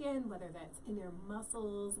your skin, whether that's in your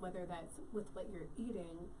muscles, whether that's with what you're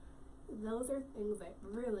eating, those are things that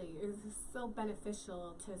really is so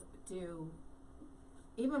beneficial to do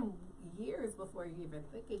even years before you're even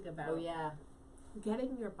thinking about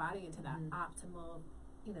getting your body into that optimal,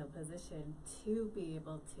 position to be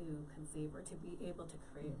able to conceive or to be able to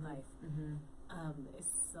create life. Is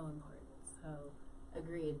so important. So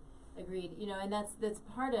agreed. And that's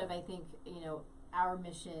part of, I think, our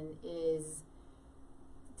mission is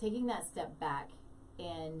taking that step back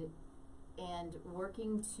and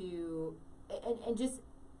working to and just,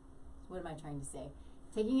 what am I trying to say?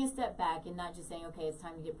 Taking a step back and not just saying, okay, it's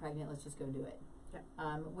time to get pregnant, let's just go do it.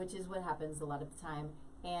 Which is what happens a lot of the time.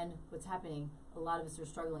 And what's happening, a lot of us are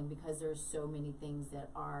struggling because there's so many things that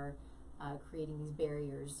are creating these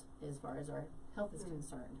barriers as far as our health is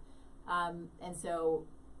concerned. And so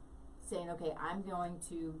saying, okay, I'm going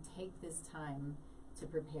to take this time to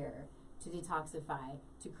prepare, to detoxify,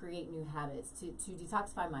 to create new habits, to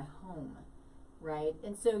detoxify my home, right?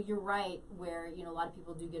 And so you're right where, a lot of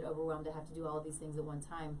people do get overwhelmed to have to do all of these things at one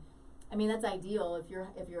time. I mean, that's ideal. If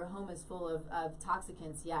your home is full of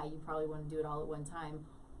toxicants, you probably want to do it all at one time.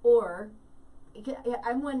 Or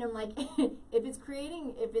I'm wondering, if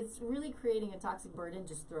it's really creating a toxic burden,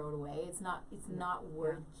 just throw it away. It's not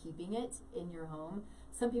worth keeping it in your home.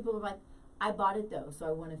 Some people are like, I bought it though, so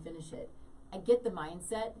I want to finish it. I get the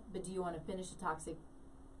mindset, but do you want to finish a toxic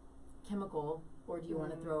chemical, or do you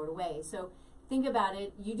want to throw it away? So think about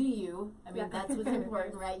it. You do you. I mean, that's what's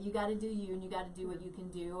important, right? You got to do you, and you got to do what you can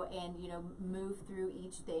do, and move through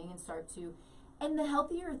each thing and start to. And the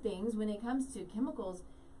healthier things, when it comes to chemicals,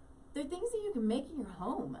 they're things that you can make in your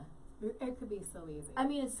home. It could be so easy. I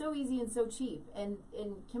mean, it's so easy and so cheap, and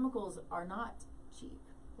chemicals are not cheap.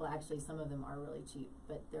 Well, actually, some of them are really cheap,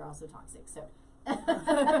 but they're also toxic. So,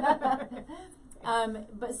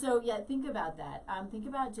 but so think about that. Think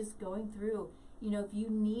about just going through. If you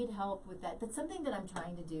need help with that, that's something that I'm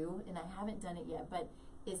trying to do, and I haven't done it yet. But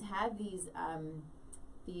is have these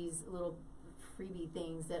little freebie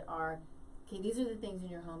things that are, okay, these are the things in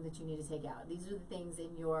your home that you need to take out. These are the things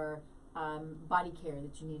in your body care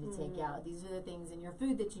that you need to take out. These are the things in your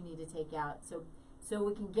food that you need to take out. So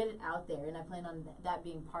we can get it out there, and I plan on that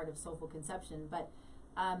being part of Soulful Conception, but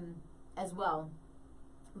as well.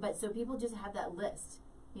 But so people just have that list.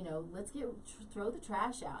 Let's throw the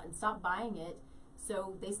trash out and stop buying it,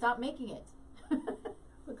 so they stop making it.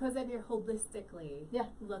 Because then you're holistically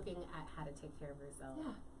looking at how to take care of yourself.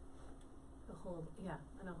 On a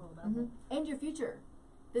whole level. And your future.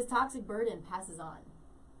 This toxic burden passes on.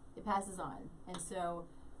 It passes on. And so,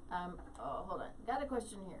 hold on. Got a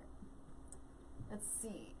question here. Let's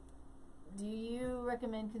see. Do you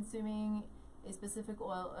recommend consuming a specific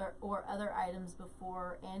oil or other items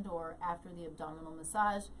before and or after the abdominal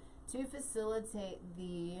massage to facilitate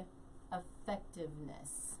the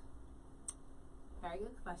effectiveness? Very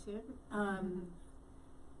good question. I'm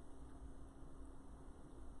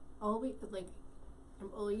always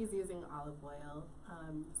using olive oil.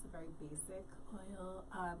 It's a very basic oil.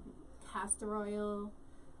 Castor oil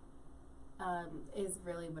is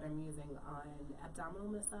really what I'm using on abdominal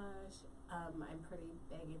massage. I'm pretty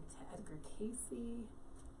big into Edgar Casey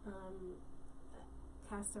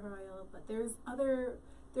castor oil, but there's other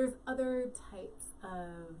types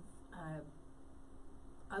of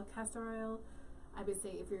castor oil. I would say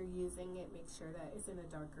if you're using it, make sure that it's in a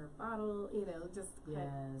darker bottle.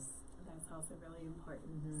 That's also really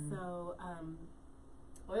important. So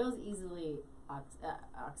oils easily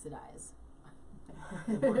oxidize.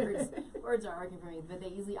 Words aren't working for me, but they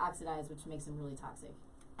easily oxidize, which makes them really toxic.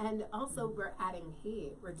 And also, we're adding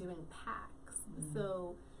heat. We're doing packs.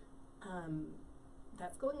 So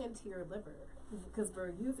that's going into your liver because we're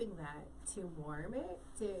using that to warm it,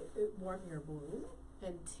 to warm your womb,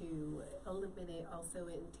 and to eliminate also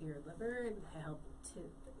into your liver and help to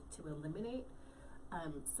eliminate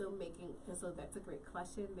So that's a great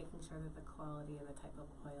question. Making sure that the quality and the type of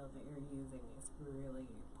oil that you're using is really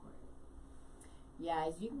important. Yeah,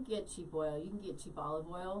 you can get cheap oil. You can get cheap olive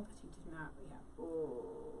oil. But you do not, yeah.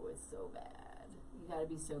 Oh, it's so bad. You got to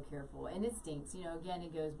be so careful, and it stinks. You know, again,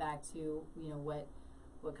 it goes back to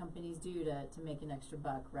what companies do to make an extra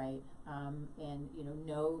buck, right? And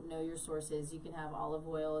know your sources. You can have olive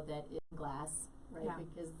oil that is glass, right? Yeah.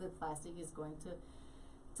 Because the plastic is going to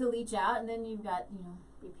leach out, and then you've got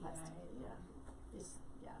plastic.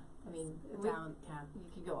 Yeah, I mean, you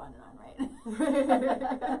could go on and on, right?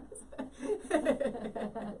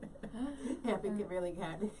 Yeah, we really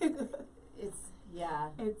can.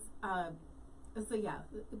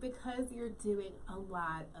 Because you're doing a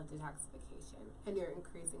lot of detoxification and you're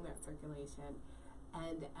increasing that circulation,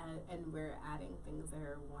 and we're adding things that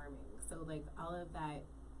are warming. So like all of that,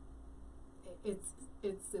 it's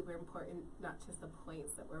super important. Not just the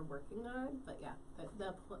points that we're working on, but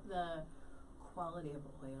the quality of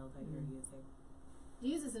oil that you're using. Do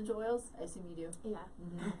you use essential oils? I assume you do. Yeah.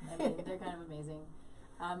 Mm-hmm. I mean, they're kind of amazing.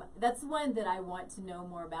 That's one that I want to know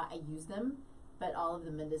more about. I use them, but all of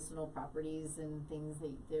the medicinal properties and things,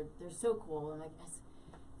 they're so cool. I'm like,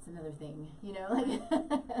 it's another thing, like.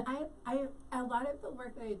 I a lot of the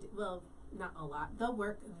work that I do, well, not a lot, the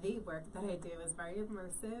work that I do is very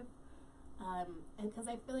immersive. And because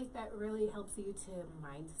I feel like that really helps you to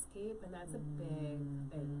mindscape, and that's a big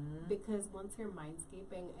thing. Because once you're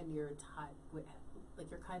mindscaping and you're taught,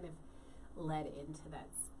 you're kind of led into that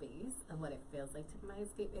space and what it feels like to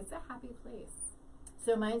mindscape, it's a happy place.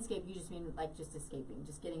 So mindscape, you just mean like just escaping,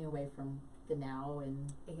 just getting away from the now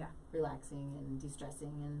and relaxing and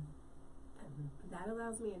de-stressing, and that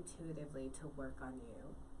allows me intuitively to work on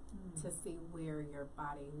you, to see where your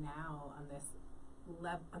body now on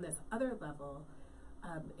this other level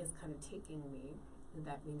is kind of taking me,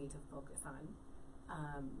 that we need to focus on,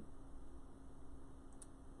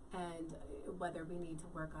 and whether we need to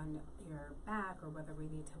work on your back, or whether we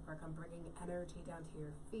need to work on bringing energy down to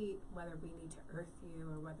your feet, whether we need to earth you,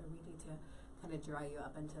 or whether we need to kind of draw you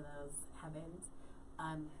up into those heavens,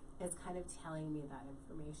 is kind of telling me that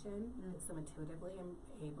information. So intuitively I'm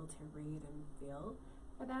able to read and feel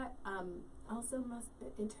for that. Also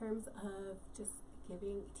in terms of just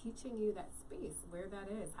teaching you that space, where that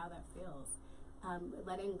is, how that feels.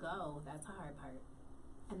 Letting go, that's a hard part.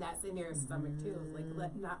 And that's in your stomach too,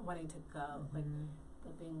 like not wanting to go,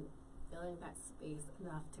 feeling that space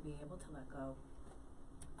enough to be able to let go.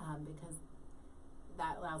 Because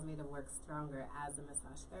that allows me to work stronger as a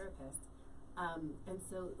massage therapist. And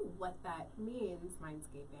so what that means,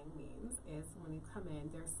 mindscaping means, is when you come in,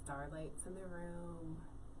 there's starlights in the room.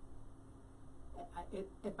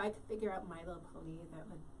 If I could figure out My Little Pony, that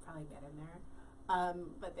would probably get in there.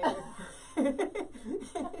 But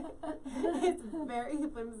it's very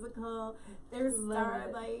whimsical. There's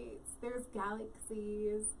starlights, there's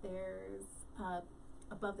galaxies, there's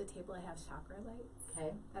above the table I have chakra lights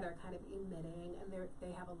that are kind of emitting, and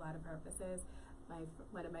they have a lot of purposes.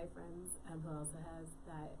 One of my friends who also has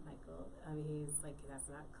that, Michael, he's like,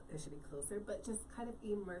 it should be closer, but just kind of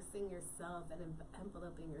immersing yourself and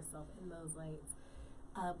enveloping yourself in those lights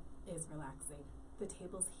is relaxing. The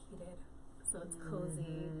table's heated, so it's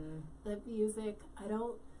cozy. The music,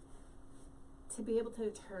 to be able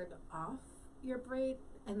to turn off your brain,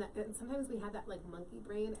 and sometimes we have that like monkey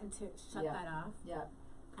brain, and to shut that off,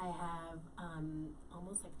 I have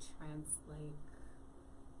almost like trance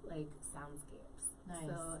like soundscapes. Nice.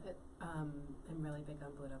 So I'm really big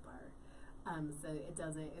on Buddha bar. So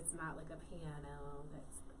it's not like a piano.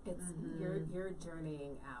 You're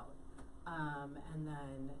journeying out, and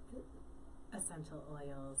then essential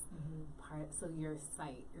oils so your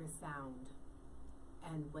sight, your sound,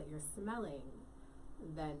 and what you're smelling.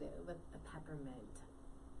 Then with the peppermint,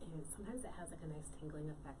 sometimes it has like a nice tingling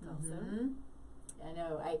effect also. I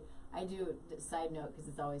know. I do, side note, because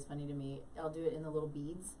it's always funny to me, I'll do it in the little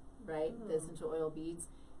beads, right? The essential oil beads,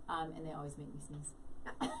 and they always make me sneeze.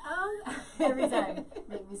 Every time,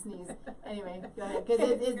 make me sneeze. Anyway, go ahead, because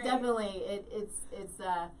it's definitely, it's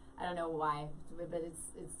I don't know why, but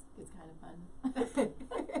it's kind of fun.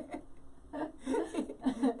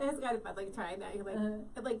 It's kind of fun, like trying that. You're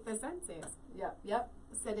like the senses. Yep.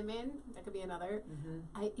 Cinnamon, that could be another.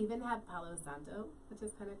 I even have Palo Santo, which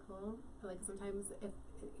is kind of cool. Like sometimes if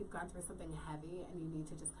you've gone through something heavy and you need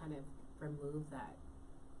to just kind of remove that,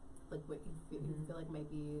 like what you feel like might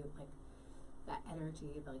be like that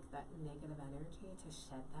energy, like that negative energy, to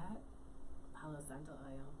shed that. Palo Santo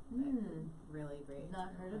oil, really great.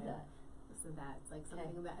 Not heard of that. So that's like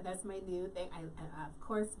something that's my new thing. I of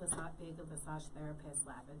course was not being a massage therapist,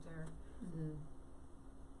 lavender.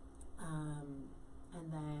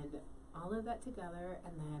 And then all of that together,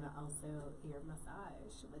 and then also your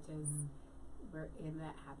massage, which is we're in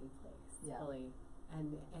that happy place fully.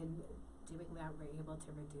 And doing that, we're able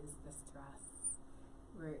to reduce the stress.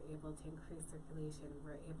 We're able to increase circulation.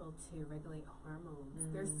 We're able to regulate hormones.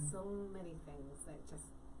 There's so many things that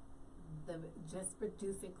just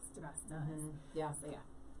reducing stress does. Yeah. So yeah.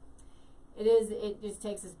 It just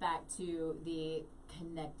takes us back to the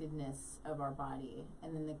connectedness of our body,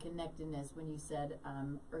 and then the connectedness when you said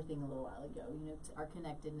earthing a little while ago, our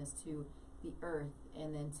connectedness to the earth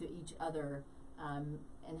and then to each other, and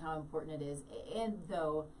how important it is, and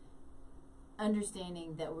though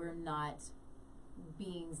understanding that we're not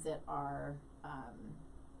beings that are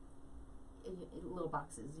in little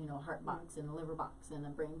boxes, heart box and a liver box and a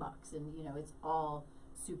brain box, and it's all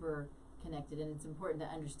super connected, and it's important to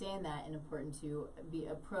understand that, and important to be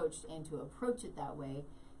approached and to approach it that way,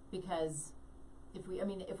 because if we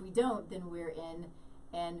don't, then we're in,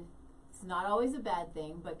 and it's not always a bad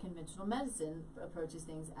thing, but conventional medicine approaches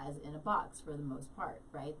things as in a box for the most part,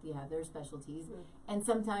 right? They have their specialties, and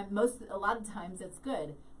a lot of times that's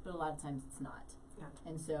good, but a lot of times it's not. Yeah.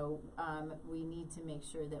 And so we need to make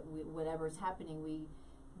sure that whatever's happening, we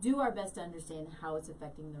do our best to understand how it's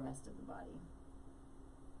affecting the rest of the body.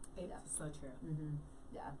 It's so true.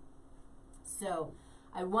 Yeah. So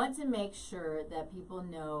I want to make sure that people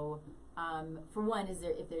know, for one,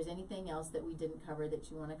 if there's anything else that we didn't cover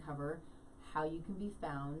that you want to cover, how you can be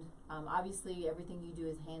found. Obviously, everything you do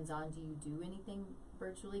is hands-on. Do you do anything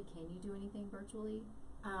virtually? Can you do anything virtually?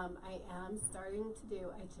 I am starting to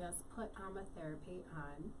do, I just put aromatherapy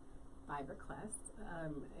on by request.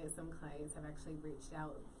 Some clients have actually reached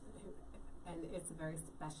out, and it's a very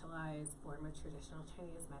specialized form of traditional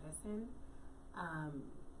Chinese medicine.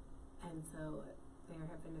 And so there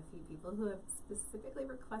have been a few people who have specifically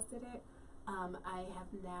requested it. I'm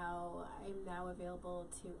now available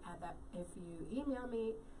to add that if you email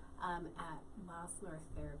me at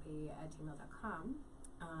mossnorththerapy@gmail.com.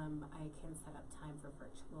 I can set up time for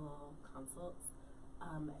virtual consults.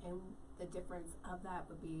 And the difference of that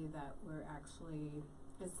would be that we're actually,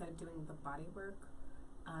 instead of doing the body work,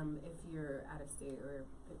 if you're out of state or a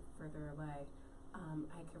bit further away,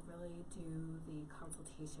 I could really do the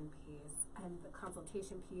consultation piece. And the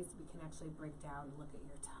consultation piece, we can actually break down and look at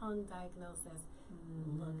your tongue diagnosis,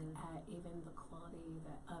 look at even the quality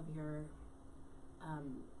of your,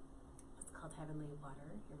 what's called heavenly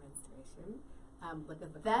water, your menstruation. Look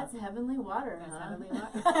at That's heavenly water. That's huh? heavenly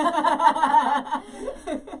water.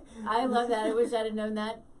 I love that. I wish I'd have known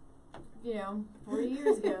that, 40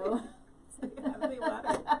 years ago. Heavenly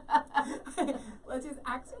water. Which is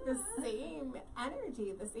actually the same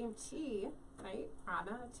energy, the same chi, right?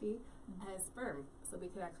 Prana, chi, as sperm. So we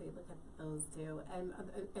could actually look at those two, and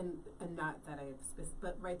not that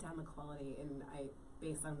but write down the quality, and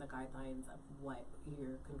based on the guidelines of what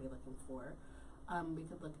you're going to be looking for. We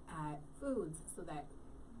could look at foods, so that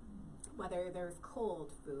whether there's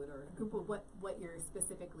cold food or what you're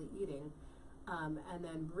specifically eating, and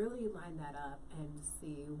then really line that up and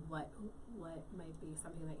see what might be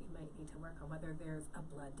something that you might need to work on, whether there's a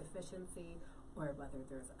blood deficiency or whether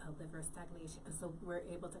there's a liver stagnation. So we're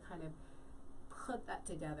able to kind of put that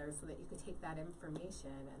together so that you could take that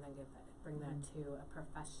information and then bring that to a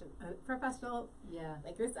professional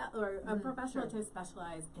like yourself, or a professional to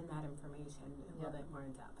specialize in that information a little bit more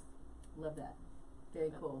in depth. Love that.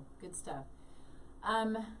 Very cool. Good stuff.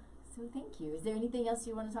 So thank you. Is there anything else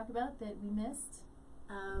you want to talk about that we missed?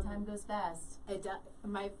 Time goes fast.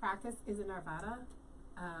 My practice is in Arvada,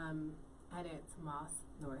 and it's Moss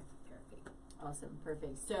North Therapy. Awesome.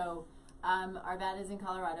 Perfect. So Arvada is in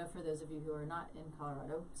Colorado, for those of you who are not in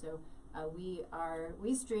Colorado. So we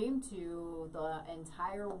stream to the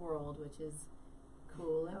entire world, which is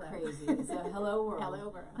cool and crazy. So hello world. Hello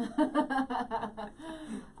world.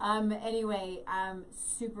 Anyway, I'm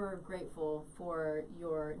super grateful for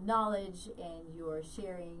your knowledge and your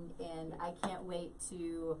sharing, and I can't wait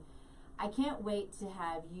to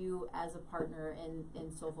have you as a partner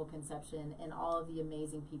in Soulful Conception, and all of the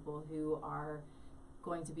amazing people who are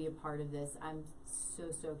going to be a part of this. I'm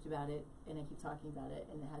so stoked about it, and I keep talking about it,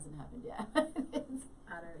 and it hasn't happened yet.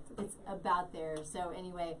 It's about there. So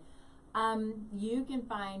anyway, you can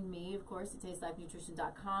find me, of course, at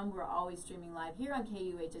tastelifenutrition.com. We're always streaming live here on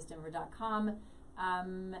KUHSdenver.com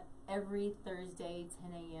every Thursday,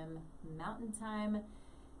 10 a.m. Mountain Time.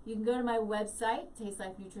 You can go to my website,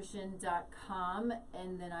 tastelifenutrition.com,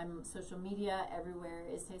 and then I'm on social media. Everywhere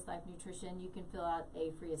is Taste Life Nutrition. You can fill out a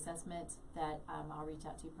free assessment that I'll reach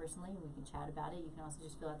out to you personally, and we can chat about it. You can also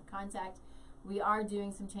just fill out the contact. We are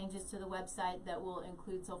doing some changes to the website that will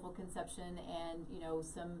include Soulful Conception and,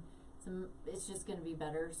 some it's just going to be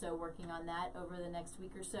better. So working on that over the next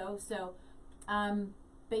week or so. So,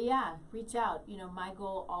 but yeah, reach out. You know, my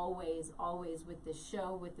goal always with this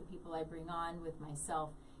show, with the people I bring on, with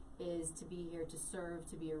myself, is to be here to serve,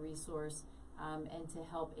 to be a resource, and to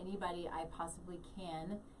help anybody I possibly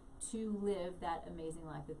can to live that amazing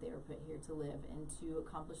life that they were put here to live and to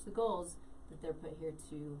accomplish the goals that they're put here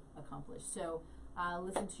to accomplish. So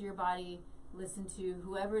listen to your body, listen to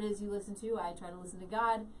whoever it is you listen to. I try to listen to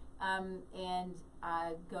God, and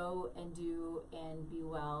go and do and be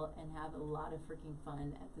well and have a lot of freaking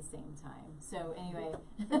fun at the same time. So anyway,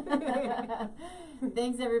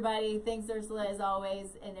 thanks everybody. Thanks Ursula as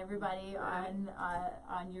always, and everybody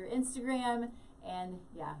on your Instagram. And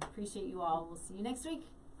yeah, appreciate you all. We'll see you next week.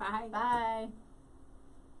 Bye. Bye.